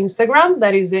Tasters Instagram.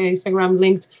 That is the Instagram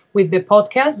linked with the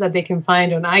podcast that they can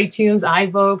find on iTunes,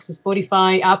 iVoox,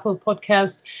 Spotify, Apple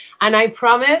Podcasts. And I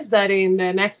promise that in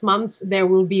the next months, there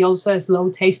will be also a Slow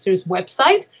Tasters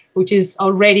website, which is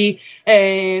already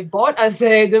bought as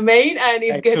a domain, and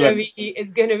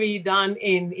it's gonna be done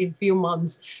in few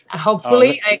months.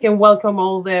 Hopefully, I can welcome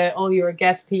all your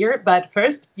guests here, but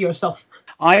first yourself.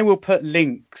 I will put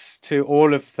links to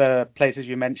all of the places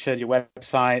you mentioned, your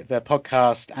website, the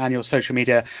podcast, and your social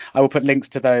media. I will put links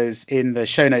to those in the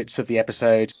show notes of the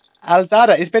episode.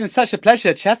 Aldara, it's been such a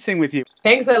pleasure chatting with you.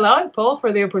 Thanks a lot, Paul,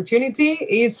 for the opportunity.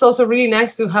 It's also really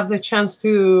nice to have the chance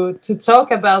to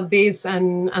talk about this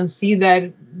and see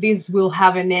that this will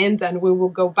have an end and we will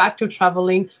go back to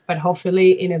traveling, but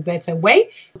hopefully in a better way.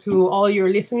 To all your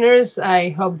listeners, I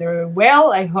hope they're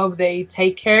well. I hope they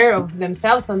take care of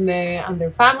themselves and their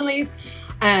families.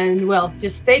 And well,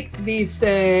 just take this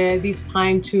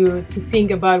time to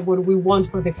think about what we want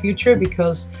for the future,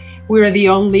 because we're the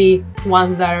only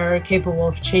ones that are capable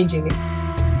of changing it.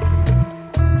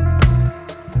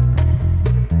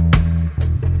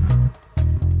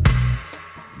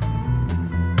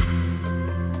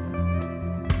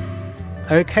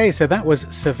 Okay, so that was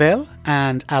Seville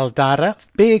and Aldara.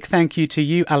 Big thank you to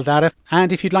you, Aldara.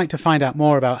 And if you'd like to find out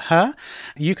more about her,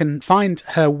 you can find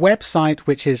her website,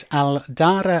 which is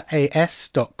aldaraas.com.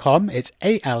 It's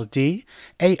ALDARAAS.com.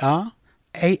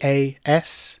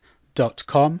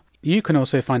 You can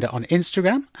also find her on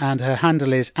Instagram, and her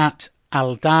handle is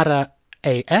 @AldaraAS.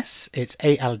 It's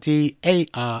Aldraas.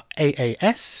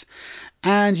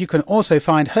 And you can also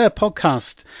find her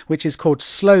podcast, which is called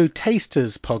Slow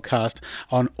Tasters Podcast,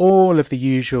 on all of the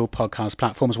usual podcast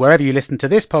platforms. Wherever you listen to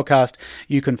this podcast,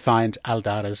 you can find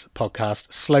Aldara's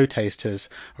podcast, Slow Tasters,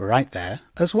 right there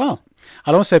as well.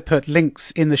 I'll also put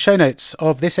links in the show notes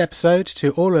of this episode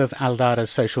to all of Aldara's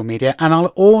social media, and I'll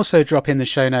also drop in the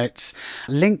show notes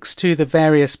links to the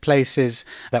various places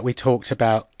that we talked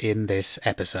about in this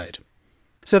episode.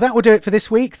 So that will do it for this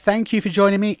week. Thank you for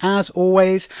joining me, as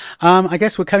always. I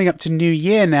guess we're coming up to New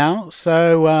Year now,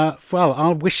 so,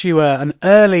 I'll wish you an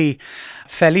early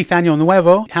Feliz Año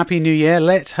Nuevo. Happy New Year.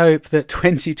 Let's hope that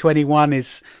 2021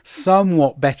 is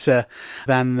somewhat better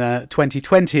than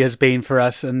 2020 has been for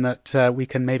us, and that we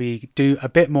can maybe do a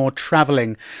bit more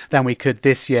traveling than we could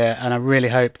this year. And I really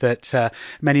hope that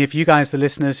many of you guys, the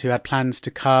listeners who had plans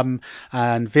to come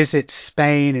and visit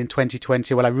Spain in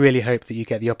 2020, well, I really hope that you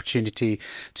get the opportunity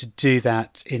to do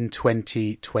that in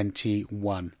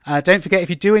 2021. Don't forget, if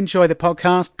you do enjoy the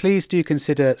podcast, please do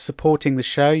consider supporting the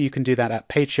show. You can do that at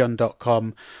patreon.com/When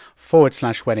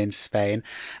in Spain.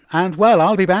 And well,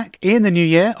 I'll be back in the new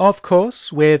year, of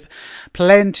course, with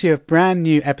plenty of brand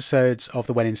new episodes of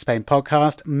the When in Spain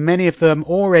podcast, many of them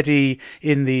already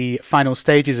in the final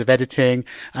stages of editing,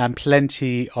 and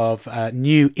plenty of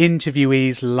new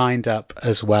interviewees lined up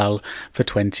as well for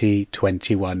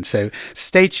 2021. So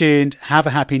stay tuned, have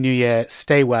a happy new year,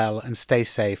 stay well and stay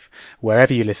safe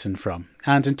wherever you listen from.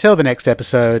 And until the next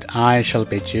episode, I shall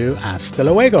bid you hasta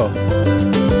luego.